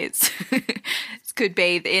size could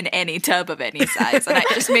bathe in any tub of any size. And it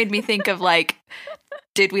just made me think of, like,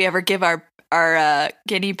 did we ever give our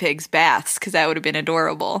guinea pigs baths? Because that would have been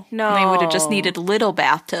adorable. No. They would have just needed little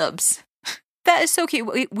bathtubs. That is so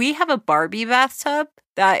cute. We have a Barbie bathtub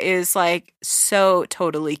that is like so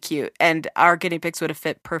totally cute, and our guinea pigs would have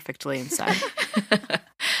fit perfectly inside.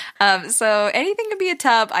 So anything can be a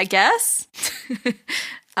tub, I guess.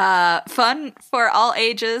 Fun for all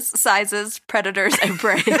ages, sizes, predators, and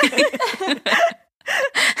prey.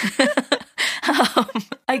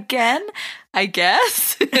 Again, I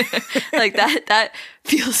guess. Like that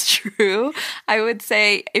feels true. I would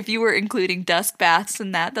say if you were including dusk baths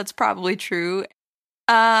in that's probably true.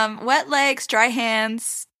 Wet legs, dry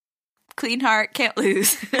hands, clean heart, can't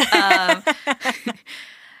lose.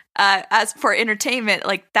 As for entertainment,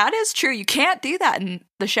 like that is true. You can't do that in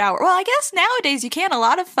the shower. Well, I guess nowadays you can. A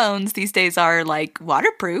lot of phones these days are like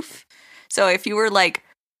waterproof. So if you were like,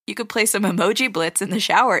 you could play some emoji blitz in the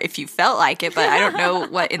shower if you felt like it, but I don't know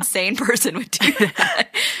what insane person would do that.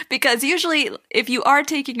 Because usually if you are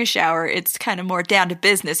taking a shower, it's kind of more down to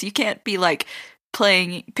business. You can't be like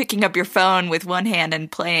picking up your phone with one hand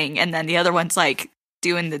and playing, and then the other one's like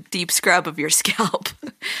doing the deep scrub of your scalp.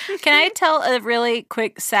 Can I tell a really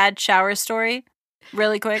quick sad shower story?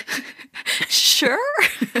 Really quick? Sure.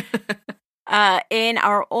 In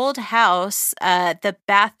our old house, the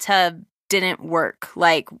bathtub didn't work.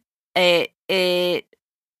 Like we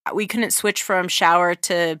couldn't switch from shower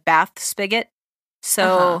to bath spigot.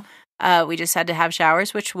 So we just had to have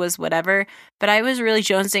showers, which was whatever. But I was really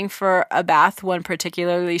jonesing for a bath one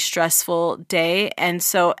particularly stressful day. And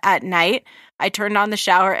so at night, I turned on the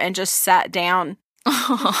shower and just sat down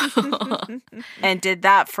and did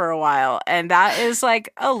that for a while. And that is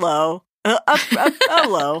like a low. A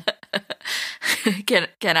low.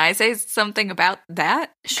 Can I say something about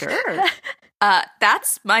that? Sure.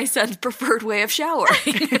 That's my son's preferred way of showering.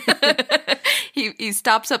 He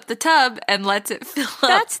stops up the tub and lets it fill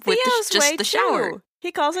That's up with Theo's just way the shower. too.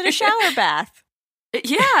 He calls it a shower bath.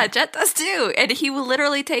 Yeah, Jet does too. And he will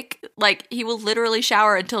literally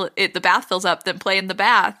shower until the bath fills up, then play in the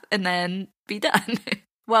bath, and then be done.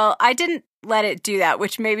 Well, I didn't let it do that,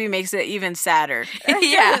 which maybe makes it even sadder.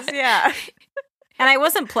 Yeah. And I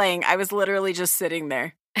wasn't playing. I was literally just sitting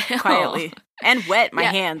there quietly and wet my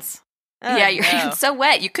hands. Oh, yeah, your no. hand's so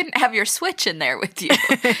wet. You couldn't have your Switch in there with you.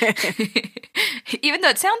 Even though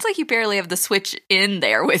it sounds like you barely have the Switch in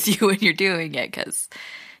there with you when you're doing it, because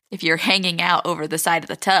if you're hanging out over the side of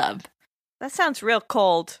the tub. That sounds real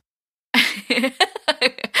cold.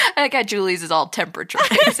 I got Julie's is all temperature.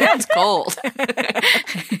 It sounds cold.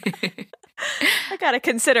 I gotta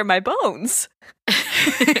consider my bones.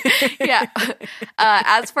 Yeah.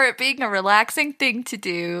 As for it being a relaxing thing to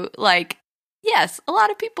do, like, yes, a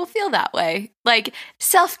lot of people feel that way. Like,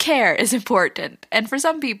 self-care is important. And for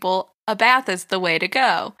some people, a bath is the way to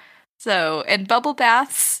go. So, and bubble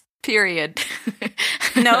baths, period.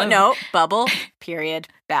 No, bubble, period,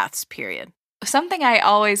 baths, period. Something I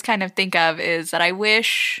always kind of think of is that I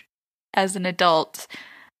wish, as an adult,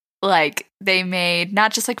 like, they made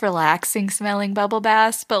not just, like, relaxing smelling bubble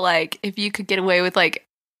baths, but, like, if you could get away with, like,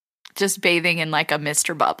 just bathing in, like, a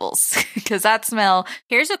Mr. Bubbles. Because that smell...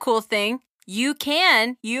 Here's a cool thing. You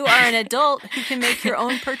are an adult who can make your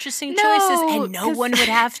own purchasing choices, and no one would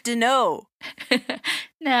have to know.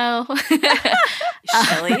 No.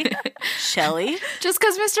 Shelley. Just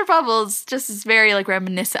because Mr. Bubbles just is very, like,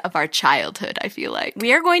 reminiscent of our childhood, I feel like.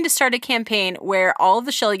 We are going to start a campaign where all of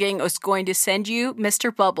the Shelley gang is going to send you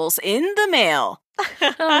Mr. Bubbles in the mail.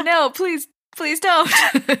 Oh, no, please don't.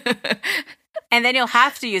 And then you'll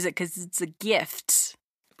have to use it because it's a gift.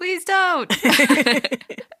 Please don't.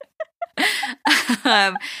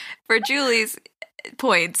 For Julie's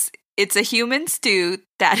points, it's a human stew.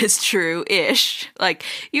 That is true-ish. Like,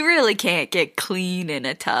 you really can't get clean in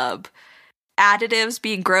a tub. Additives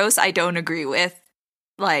being gross, I don't agree with.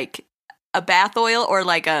 Like, a bath oil or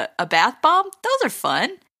like a bath bomb, those are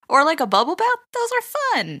fun. Or like a bubble bath, those are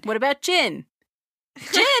fun. What about gin?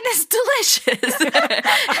 Gin is delicious.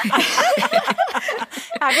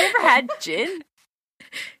 Have you ever had gin?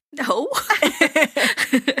 No.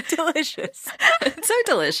 Delicious. It's so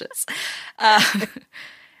delicious.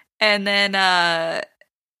 And then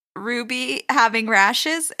Ruby having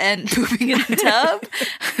rashes and pooping in the tub.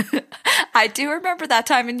 I do remember that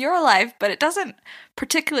time in your life, but it doesn't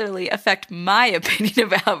particularly affect my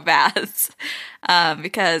opinion about baths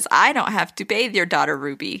because I don't have to bathe your daughter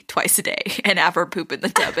Ruby twice a day and have her poop in the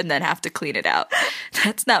tub and then have to clean it out.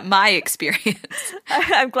 That's not my experience.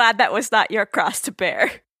 I'm glad that was not your cross to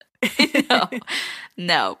bear.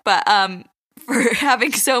 No, but for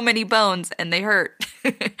having so many bones and they hurt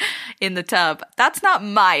in the tub, that's not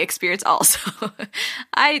my experience also.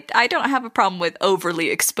 I don't have a problem with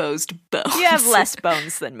overly exposed bones. You have less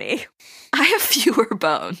bones than me. I have fewer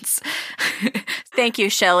bones. Thank you,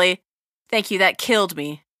 Shelley. Thank you. That killed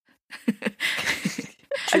me.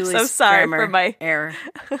 I'm so sorry for my error.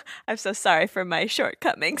 I'm so sorry for my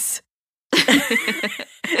shortcomings.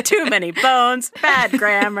 Too many bones, bad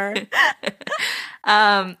grammar.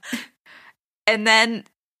 And then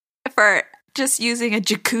for just using a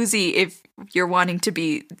jacuzzi if you're wanting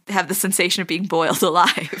to have the sensation of being boiled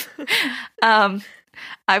alive.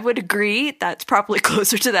 I would agree that's probably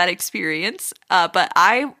closer to that experience. But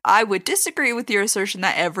I would disagree with your assertion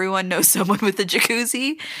that everyone knows someone with a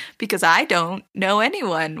jacuzzi because I don't know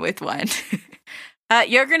anyone with one.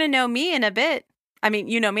 You're going to know me in a bit. I mean,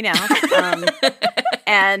 you know me now.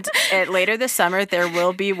 And later this summer, there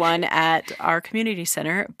will be one at our community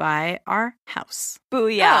center by our house.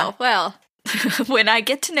 Booyah. Oh, well, when I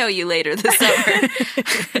get to know you later this summer,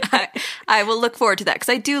 I will look forward to that because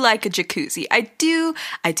I do like a jacuzzi. I do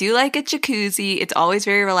like a jacuzzi. It's always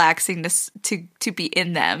very relaxing to be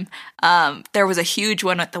in them. There was a huge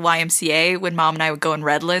one at the YMCA when Mom and I would go in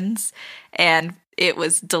Redlands, and it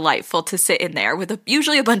was delightful to sit in there with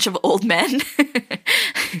usually a bunch of old men.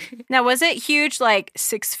 Now, was it huge, like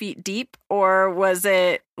 6 feet deep, or was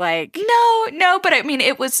it like... No, but I mean,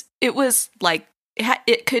 it was like,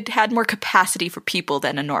 it had more capacity for people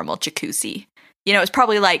than a normal jacuzzi. You know, it was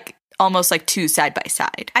probably like almost like two side by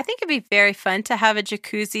side. I think it'd be very fun to have a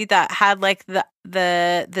jacuzzi that had like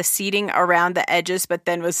the seating around the edges, but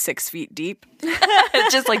then was 6 feet deep.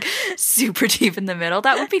 Just like super deep in the middle.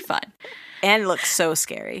 That would be fun. And look so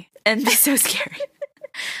scary. And be so scary.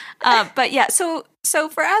 But yeah, so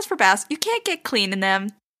for baths, you can't get clean in them.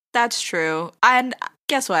 That's true. And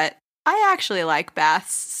guess what? I actually like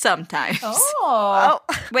baths sometimes. Oh.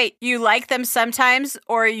 Wait, you like them sometimes,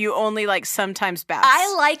 or you only like sometimes baths?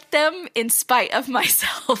 I like them in spite of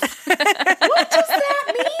myself. What does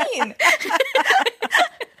that mean?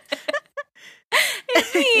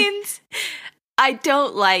 It means I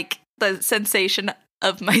don't like the sensation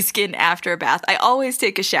of my skin after a bath. I always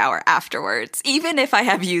take a shower afterwards, even if I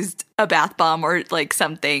have used a bath bomb or like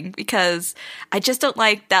something, because I just don't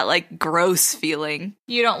like that like gross feeling.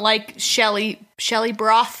 You don't like Shelly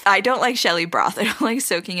broth? I don't like Shelly broth. I don't like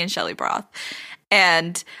soaking in Shelly broth.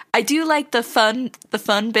 And I do like the fun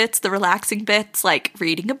bits, the relaxing bits, like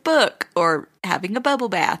reading a book or having a bubble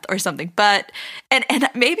bath or something. But and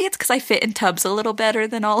maybe it's because I fit in tubs a little better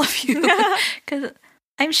than all of you, because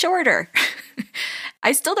I'm shorter.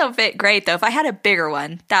 I still don't fit great, though. If I had a bigger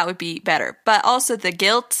one, that would be better. But also the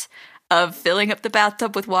guilt of filling up the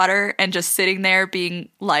bathtub with water and just sitting there being,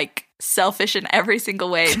 like, selfish in every single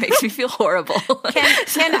way makes me feel horrible.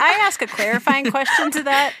 Can I ask a clarifying question to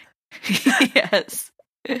that? Yes.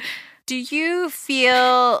 Do you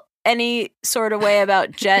feel any sort of way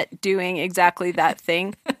about Jet doing exactly that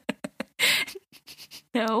thing?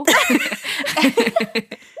 No.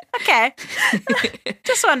 Okay.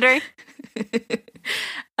 Just wondering.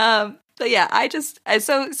 But yeah,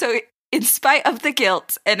 so in spite of the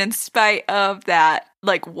guilt and in spite of that,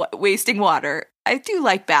 like wasting water, I do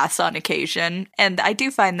like baths on occasion, and I do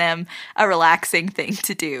find them a relaxing thing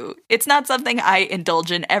to do. It's not something I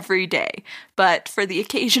indulge in every day, but for the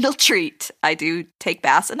occasional treat, I do take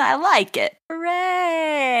baths and I like it.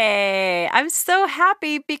 Hooray! I'm so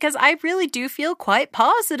happy because I really do feel quite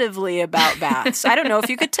positively about baths. I don't know if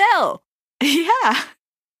you could tell. Yeah.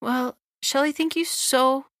 Well, Shelly, thank you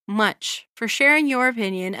so much for sharing your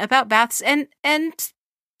opinion about baths. And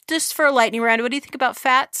just for a lightning round, what do you think about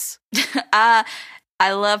fats? I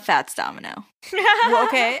love Fats Domino. Well,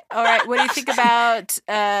 okay. All right. What do you think about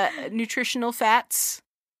nutritional fats?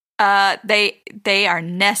 They are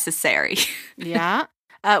necessary. Yeah.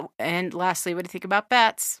 And lastly, what do you think about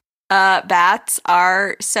bats? Bats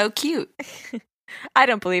are so cute. I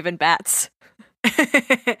don't believe in bats.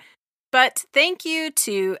 But thank you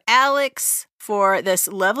to Alex for this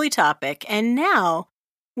lovely topic. And now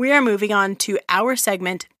we are moving on to our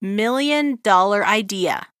segment, $1 Million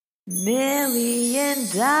Idea. $1 Million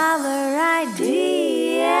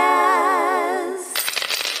Ideas.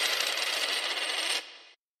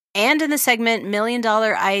 And in the segment, $1 Million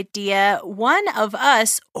Idea, one of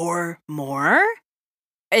us or more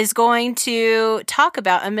is going to talk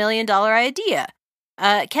about $1 million idea.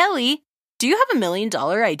 Kelly, do you have $1 million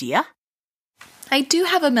idea? I do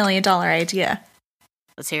have $1 million idea.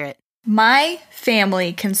 Let's hear it. My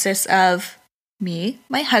family consists of me,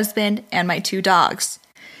 my husband, and my 2 dogs.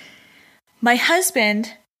 My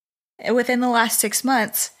husband, within the last 6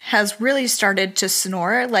 months, has really started to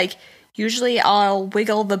snore. Like, usually I'll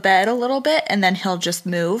wiggle the bed a little bit and then he'll just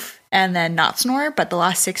move and then not snore. But the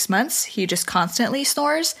last 6 months, he just constantly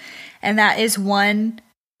snores. And that is one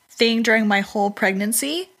thing during my whole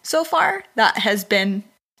pregnancy so far that has been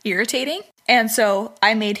irritating. And so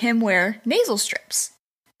I made him wear nasal strips.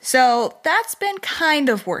 So that's been kind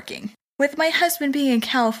of working. With my husband being in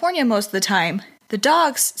California most of the time, the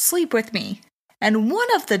dogs sleep with me. And one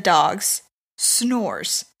of the dogs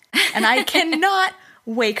snores. And I cannot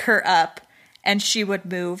wake her up. And she would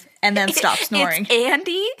move and then stop snoring. It's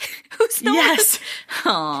Andy who snores? Yes.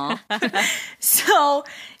 Aww. So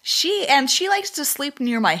she likes to sleep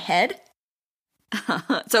near my head.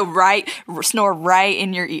 So snore right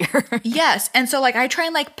in your ear. Yes. And so like I try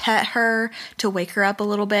and like pet her to wake her up a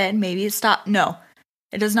little bit and maybe it stop. No,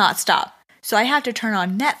 it does not stop. So I have to turn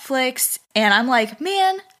on Netflix and I'm like,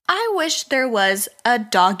 man, I wish there was a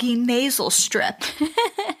doggy nasal strip.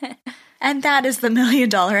 And that is the $1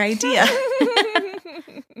 million idea.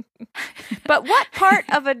 But what part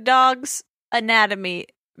of a dog's anatomy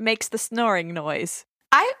makes the snoring noise?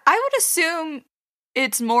 I would assume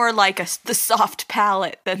it's more like the soft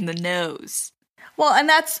palate than the nose. Well, and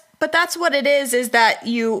that's what it is that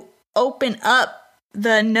you open up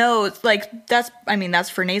the nose, like that's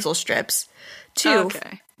for nasal strips too.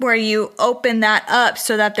 Okay. Where you open that up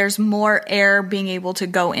so that there's more air being able to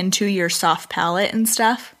go into your soft palate and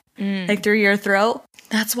stuff, like through your throat.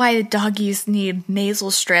 That's why doggies need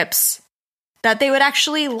nasal strips that they would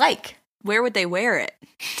actually like. Where would they wear it?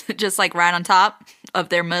 Just like right on top of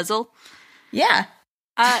their muzzle? Yeah.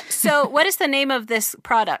 So what is the name of this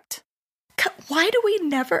product? Why do I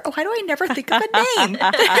never think of a name?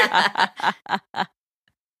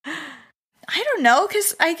 I don't know,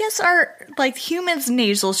 because I guess our, like, humans'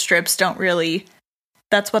 nasal strips don't really,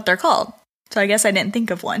 that's what they're called. So I guess I didn't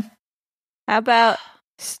think of one. How about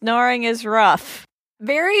snoring is rough?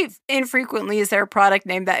 Very infrequently is there a product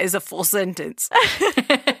name that is a full sentence.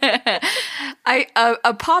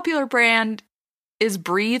 A popular brand is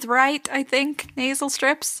Breathe Right, I think, nasal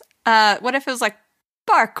strips. What if it was like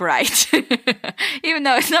bark right. Even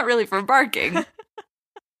though it's not really for barking.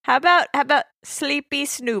 How about Sleepy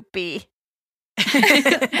Snoopy?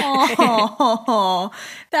 Oh,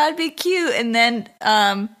 that'd be cute. And then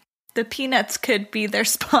the Peanuts could be their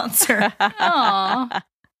sponsor. Aw.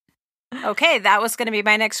 Okay, that was going to be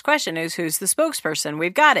my next question is who's the spokesperson?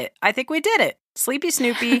 We've got it. I think we did it. Sleepy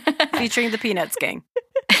Snoopy featuring the Peanuts gang.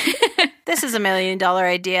 This is $1 million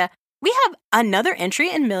idea. We have another entry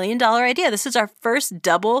in $1 million idea. This is our first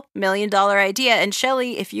double $1 million idea. And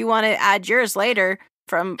Shelly, if you want to add yours later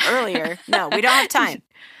from earlier, no, we don't have time.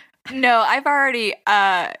 No, I've already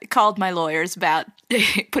called my lawyers about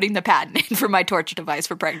putting the patent in for my torture device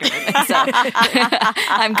for pregnant women. So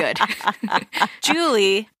I'm good.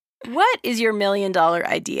 Julie, what is your $1 million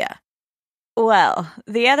idea? Well,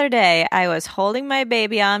 the other day I was holding my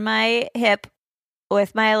baby on my hip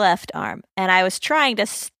with my left arm, and I was trying to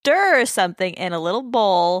stir something in a little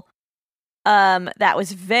bowl that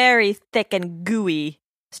was very thick and gooey. I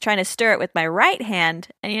was trying to stir it with my right hand,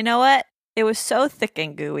 and you know what? It was so thick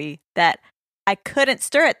and gooey that I couldn't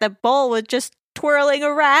stir it. The bowl was just twirling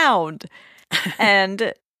around,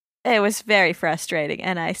 and it was very frustrating.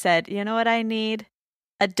 And I said, you know what I need?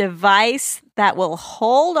 A device that will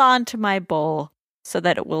hold on to my bowl so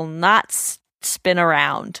that it will not spin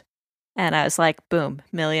around. And I was like, boom,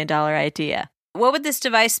 $1 million idea. What would this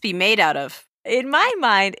device be made out of? In my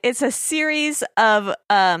mind, it's a series of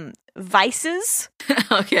vices.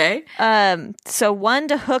 Okay. So one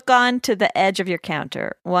to hook on to the edge of your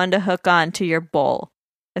counter, one to hook on to your bowl.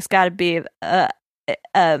 It's got to be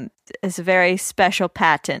it's a very special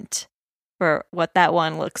patent for what that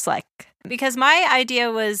one looks like. Because my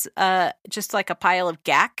idea was just like a pile of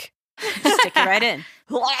gack. Stick it right in.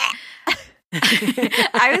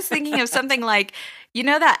 I was thinking of something like, you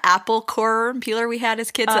know that apple core peeler we had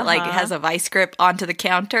as kids that like has a vice grip onto the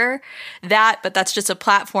counter? But that's just a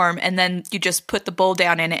platform, and then you just put the bowl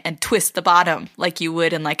down in it and twist the bottom like you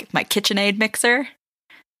would in like my KitchenAid mixer.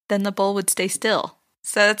 Then the bowl would stay still.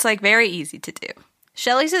 So it's like very easy to do.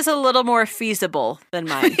 Shelly's is a little more feasible than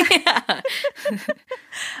mine. Yeah.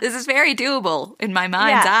 This is very doable in my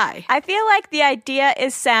mind's eye. I feel like the idea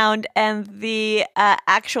is sound and the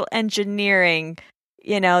actual engineering,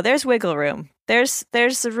 there's wiggle room. There's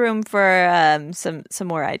room for some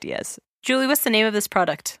more ideas. Julie, what's the name of this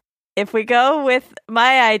product? If we go with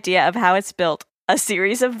my idea of how it's built, a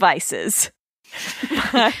series of vices,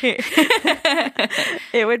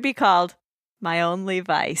 it would be called My Only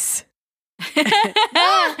Vice.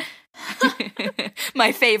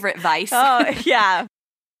 My favorite vice. Oh, yeah.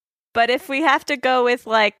 But if we have to go with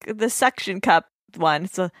like the suction cup one,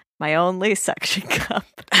 so My Only Suction Cup.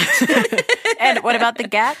 And what about the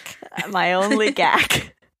gack? My Only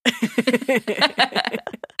gack.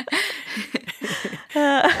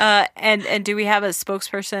 And do we have a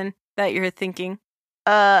spokesperson that you're thinking?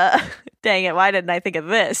 Dang it, why didn't I think of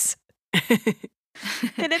this?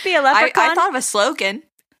 Can it be a leprechaun? I thought of a slogan.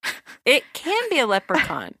 It can be a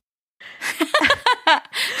leprechaun.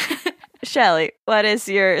 Shelly, what is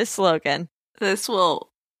your slogan? This will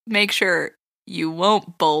make sure you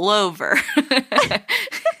won't bowl over.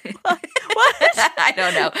 What? I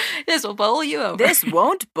don't know. This will bowl you over. This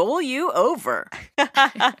won't bowl you over.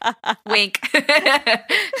 Wink. There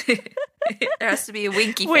has to be a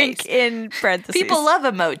winky Wink face. in parentheses. People love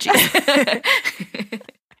emojis.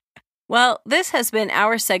 Well, this has been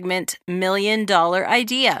our segment, $1 Million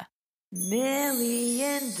Idea. $1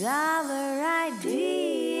 Million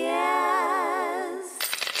Ideas.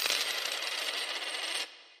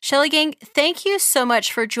 Shelly Gang, thank you so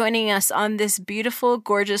much for joining us on this beautiful,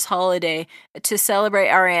 gorgeous holiday to celebrate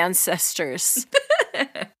our ancestors.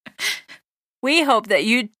 We hope that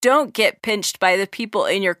you don't get pinched by the people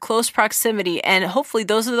in your close proximity, and hopefully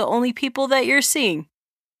those are the only people that you're seeing,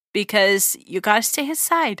 because you gotta stay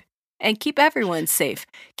inside and keep everyone safe.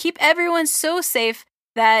 Keep everyone so safe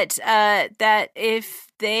that if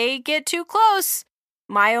they get too close,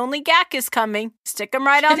 My Only Gack is coming. Stick them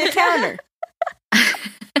right on the counter.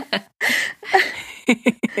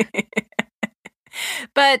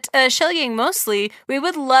 But Shelly Gang, mostly, we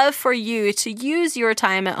would love for you to use your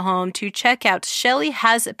time at home to check out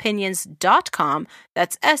ShellyHasOpinions.com.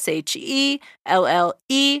 That's SHELLEY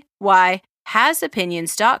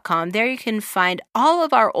hasopinions.com. There you can find all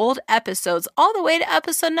of our old episodes all the way to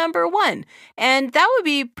episode number 1. And that would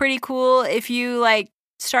be pretty cool if you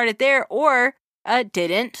started there or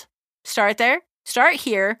didn't start there. Start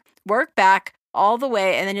here, work back all the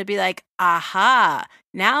way, and then you'll be like, aha,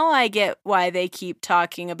 now I get why they keep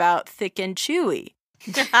talking about thick and chewy.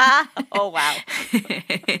 Oh, wow.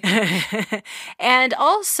 And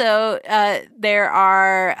also, there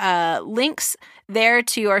are links there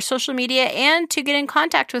to our social media and to get in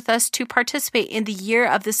contact with us to participate in the Year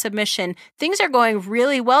of the Submission. Things are going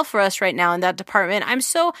really well for us right now in that department. I'm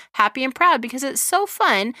so happy and proud because it's so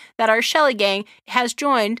fun that our Shelly gang has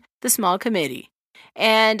joined the small committee.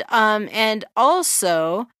 And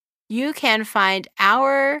also you can find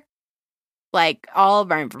our all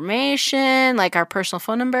of our information, like our personal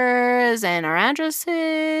phone numbers and our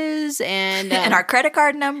addresses and our credit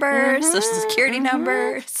card numbers, social security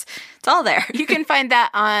numbers. It's all there. Mm-hmm. You can find that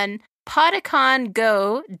on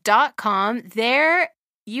podicongo.com. There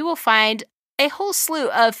you will find a whole slew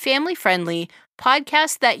of family-friendly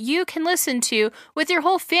podcasts that you can listen to with your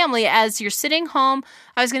whole family as you're sitting home.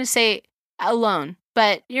 I was going to say alone,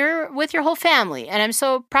 but you're with your whole family, and I'm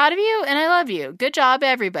so proud of you, and I love you. Good job,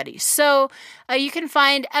 everybody. So you can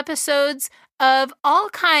find episodes of all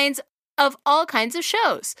kinds of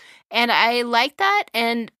shows, and I like that,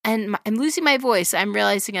 and I'm losing my voice. I'm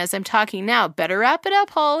realizing as I'm talking now. Better wrap it up,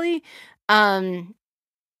 Holly.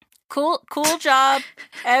 Cool job,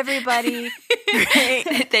 everybody.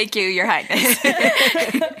 Great. Thank you, Your Highness.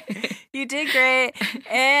 You did great.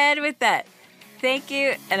 And with that, thank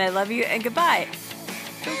you, and I love you, and goodbye.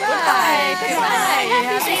 Goodbye.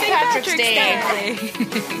 Happy St. Patrick's Day.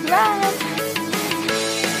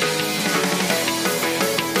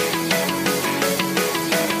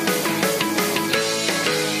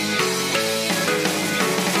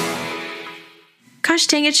 Gosh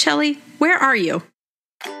dang it, Shelly, where are you?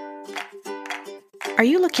 Are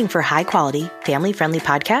you looking for high-quality, family-friendly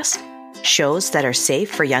podcasts? Shows that are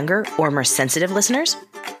safe for younger or more sensitive listeners?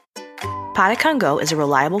 Podicon Go is a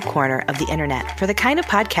reliable corner of the internet for the kind of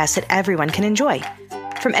podcasts that everyone can enjoy.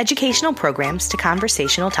 From educational programs to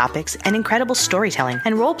conversational topics and incredible storytelling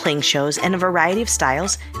and role-playing shows in a variety of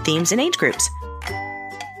styles, themes, and age groups.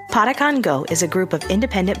 Podicon Go is a group of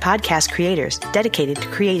independent podcast creators dedicated to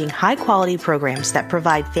creating high-quality programs that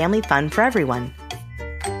provide family fun for everyone.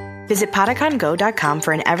 Visit podicongo.com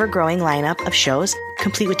for an ever-growing lineup of shows,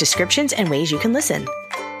 complete with descriptions and ways you can listen.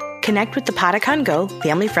 Connect with the Podicon Go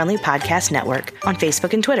Family-Friendly Podcast Network on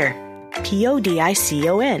Facebook and Twitter.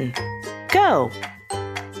 PODICON. Go!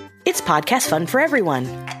 It's podcast fun for everyone.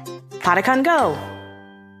 Podicon Go!